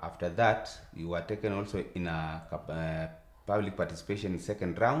 After that, we were taken also in a public participation in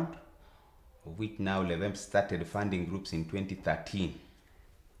second round, of which now Lvemp started funding groups in 2013.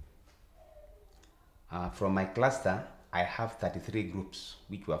 From my cluster, I have 33 groups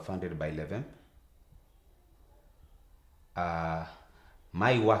which were funded by Lvemp.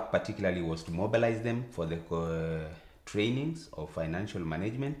 My work particularly was to mobilize them for the trainings of financial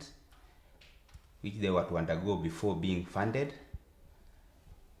management, which they were to undergo before being funded.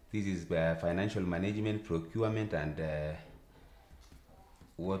 This is financial management, procurement, and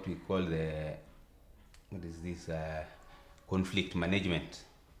what we call conflict management.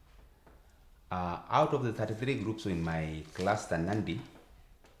 Out of the 33 groups in my cluster Nandi,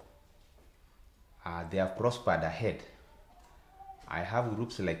 they have prospered ahead. I have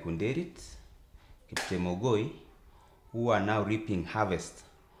groups like Kunderit, Kiptemogoi, who are now reaping harvest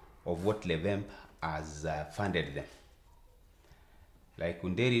of what Lvemp has funded them. Like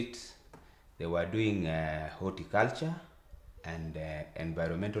Kunderit, they were doing horticulture and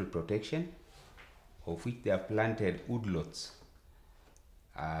environmental protection, of which they have planted woodlots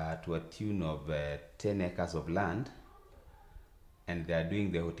to a tune of 10 acres of land, and they are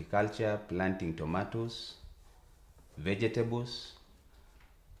doing the horticulture, planting tomatoes, vegetables.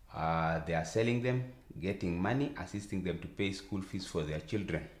 They are selling them, getting money, assisting them to pay school fees for their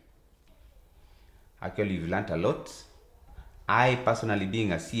children. Actually, we've learned a lot. I personally,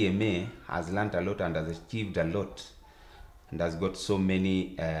 being a CMA, has learned a lot and has achieved a lot, and has got so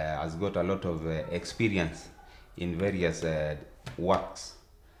many, has got a lot of experience in various works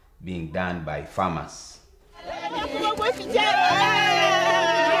being done by farmers.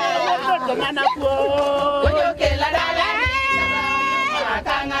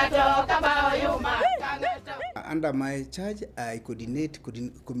 Under my charge, I coordinate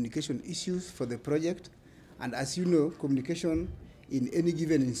communication issues for the project. And as you know, communication in any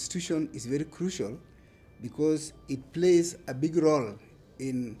given institution is very crucial, because it plays a big role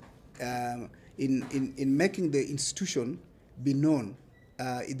in making the institution be known,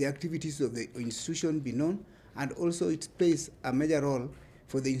 the activities of the institution be known, and also it plays a major role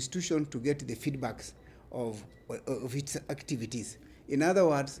for the institution to get the feedbacks of its activities. In other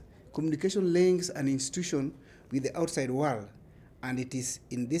words, communication links an institution with the outside world, and it is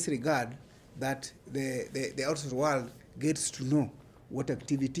in this regard that the outside world gets to know what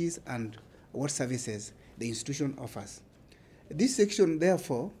activities and what services the institution offers. This section,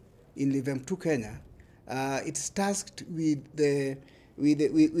 therefore, in Lvemp Ii Kenya, it's tasked with the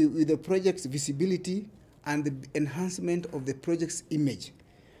project's visibility and the enhancement of the project's image.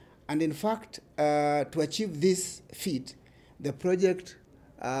 And in fact, to achieve this feat, the project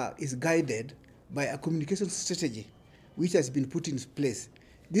is guided by a communication strategy which has been put in place.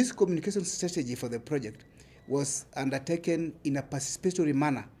 This communication strategy for the project was undertaken in a participatory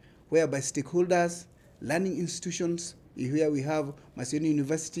manner, whereby stakeholders, learning institutions, here we have Maseno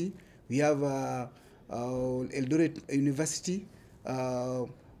University, we have Eldoret University,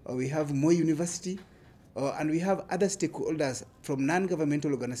 we have Moi University, and we have other stakeholders from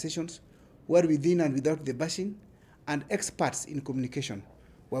non-governmental organizations who are within and without the bashing, and experts in communication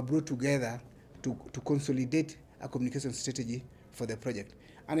were brought together to consolidate a communication strategy for the project.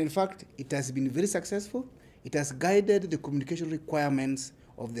 And in fact, it has been very successful. It has guided the communication requirements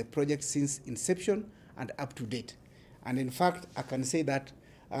of the project since inception and up to date. And in fact, I can say that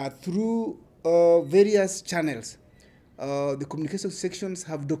through various channels, the communication sections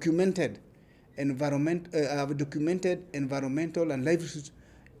have documented environmental and livelihoods.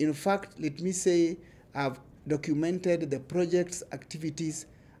 In fact, let me say, have documented the project's activities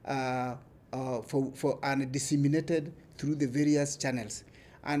and disseminated through the various channels.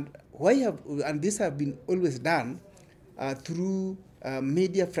 And this have been always done through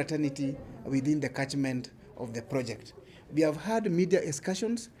media fraternity within the catchment of the project. We have had media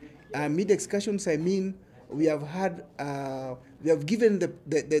excursions. Media excursions, I mean, we have given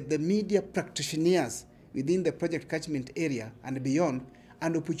the media practitioners within the project catchment area and beyond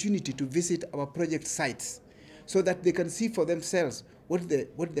an opportunity to visit our project sites so that they can see for themselves what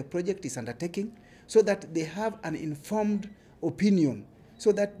the project is undertaking, so that they have an informed opinion,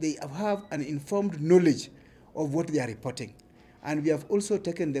 so that they have an informed knowledge of what they are reporting. And we have also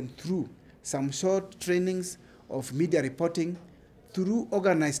taken them through some short trainings of media reporting through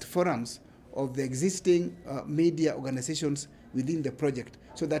organized forums of the existing media organizations within the project,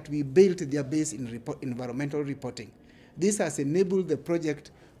 so that we built their base in environmental reporting. This has enabled the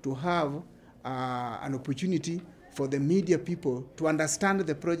project to have an opportunity for the media people to understand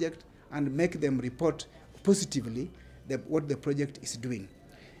the project and make them report positively what the project is doing.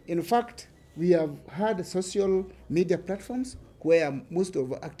 In fact, we have had social media platforms where most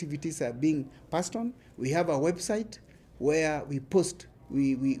of our activities are being passed on. We have a website where we post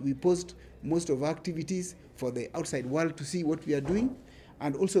most of our activities for the outside world to see what we are doing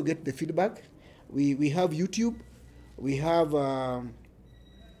and also get the feedback. We have YouTube, we have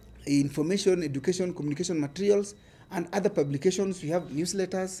information, education, communication materials, and other publications. We have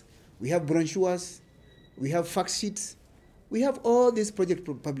newsletters, we have brochures, we have fact sheets. We have all these project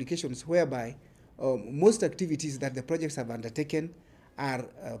publications whereby most activities that the projects have undertaken are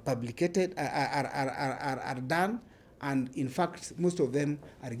publicated, are done, and in fact, most of them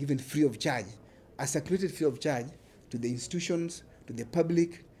are given free of charge, are circulated free of charge to the institutions, to the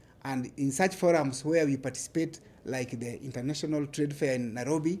public, and in such forums where we participate, like the International Trade Fair in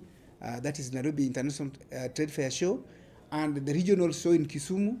Nairobi, that is Nairobi International Trade Fair Show, and the regional show in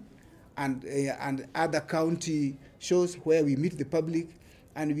Kisumu, and other county shows where we meet the public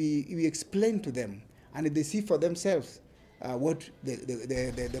and we explain to them, and they see for themselves what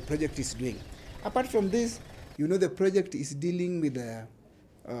the project is doing. Apart from this, you know, the project is dealing with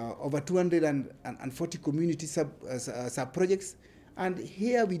over 240 community sub-projects, and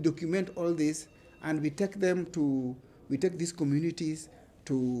here we document all this, and we take these communities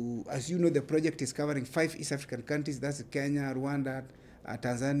to, as you know, the project is covering 5 East African countries, that's Kenya, Rwanda,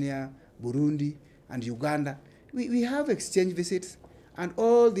 Tanzania, Burundi, and Uganda. We have exchange visits, and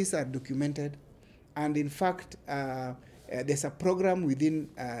all these are documented. And in fact, there's a program within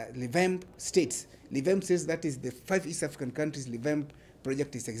Lvemp states. Lvemp says that is the 5 East African countries Lvemp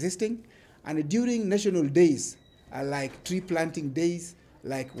project is existing. And during national days, like tree planting days,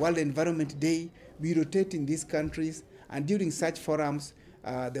 like World Environment Day, we rotate in these countries. And during such forums,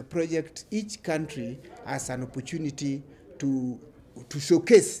 the project, each country has an opportunity to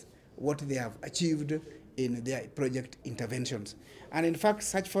showcase what they have achieved in their project interventions. And in fact,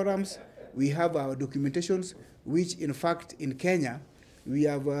 such forums, we have our documentations, which in fact in Kenya, we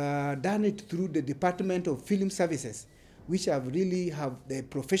have done it through the Department of Film Services, which really have the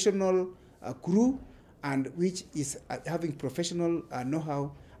professional crew, and which is having professional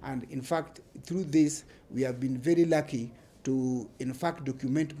know-how. And in fact, through this, we have been very lucky to, in fact,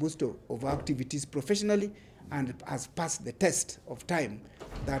 document most of our activities professionally and has passed the test of time,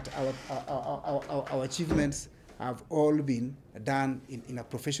 that our achievements have all been done in a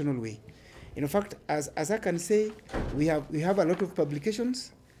professional way. In fact, as I can say, we have a lot of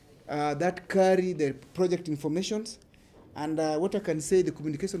publications that carry the project informations, and what I can say, the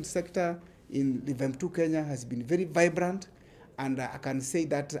communication sector in Lvemp Ii Kenya has been very vibrant, and I can say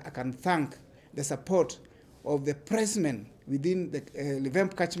that I can thank the support of the pressmen within the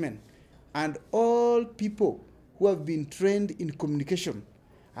Lvemp catchment, and all people who have been trained in communication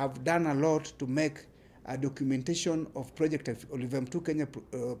have done a lot to make a documentation of Lvemp Ii Kenya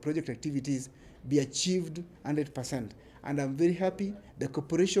project activities be achieved 100%. And I'm very happy. The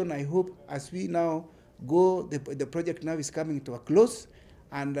cooperation, I hope, as we now go, the project now is coming to a close,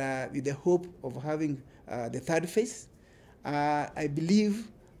 and with the hope of having the third phase. I believe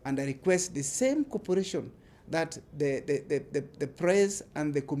and I request the same cooperation that the press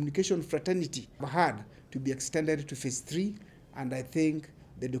and the communication fraternity had to be extended to phase 3, and I think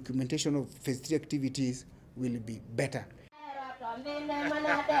the documentation of phase 3 activities will be better.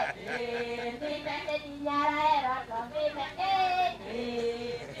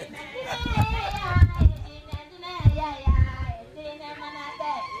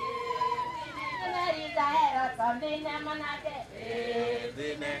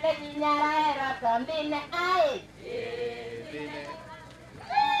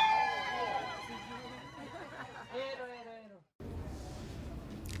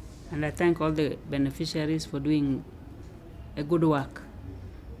 And I thank all the beneficiaries for doing a good work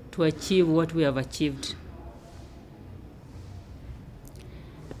to achieve what we have achieved.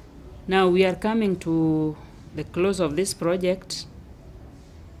 Now we are coming to the close of this project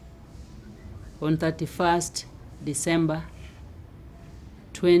on 31st December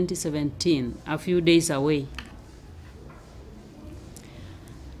 2017, a few days away.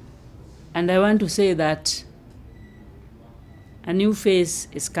 And I want to say that a new phase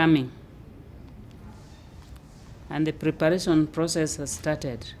is coming, and the preparation process has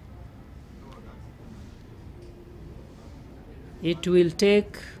started. It will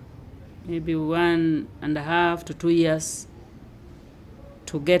take maybe 1.5 to 2 years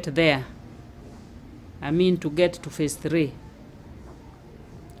to get there. I mean, to get to phase 3.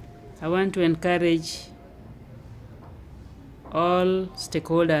 I want to encourage all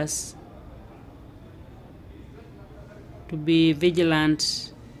stakeholders to be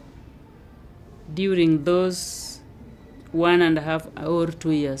vigilant during those 1.5 or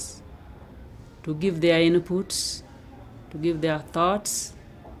 2 years, to give their inputs, to give their thoughts,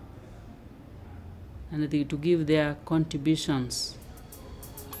 and to give their contributions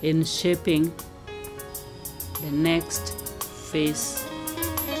in shaping the next phase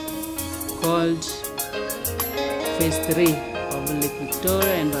called phase 3 of Lake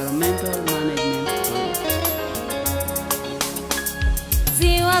Victoria Environmental Management Project.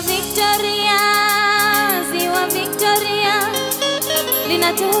 Ziwa Victoria, Ziwa Victoria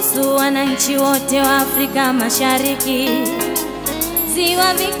linatuhusu wananchi wote wa Afrika Mashariki.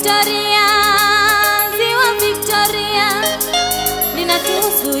 Ziwa Victoria, Ziwa Victoria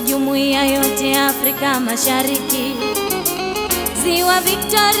linatuhusu jumuiya yote ya Afrika Mashariki. Ziwa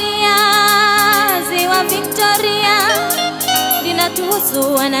Victoria, Ziwa Victoria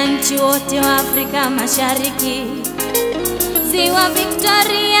linatuhusu wananchi wote wa Afrika Mashariki. Ziwa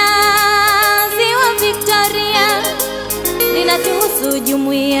Victoria, Ziwa Victoria linatuhusu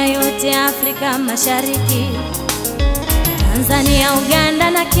jumuiya yote ya Afrika Mashariki. Tanzania,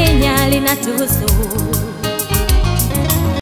 Uganda na Kenya linatuhusu.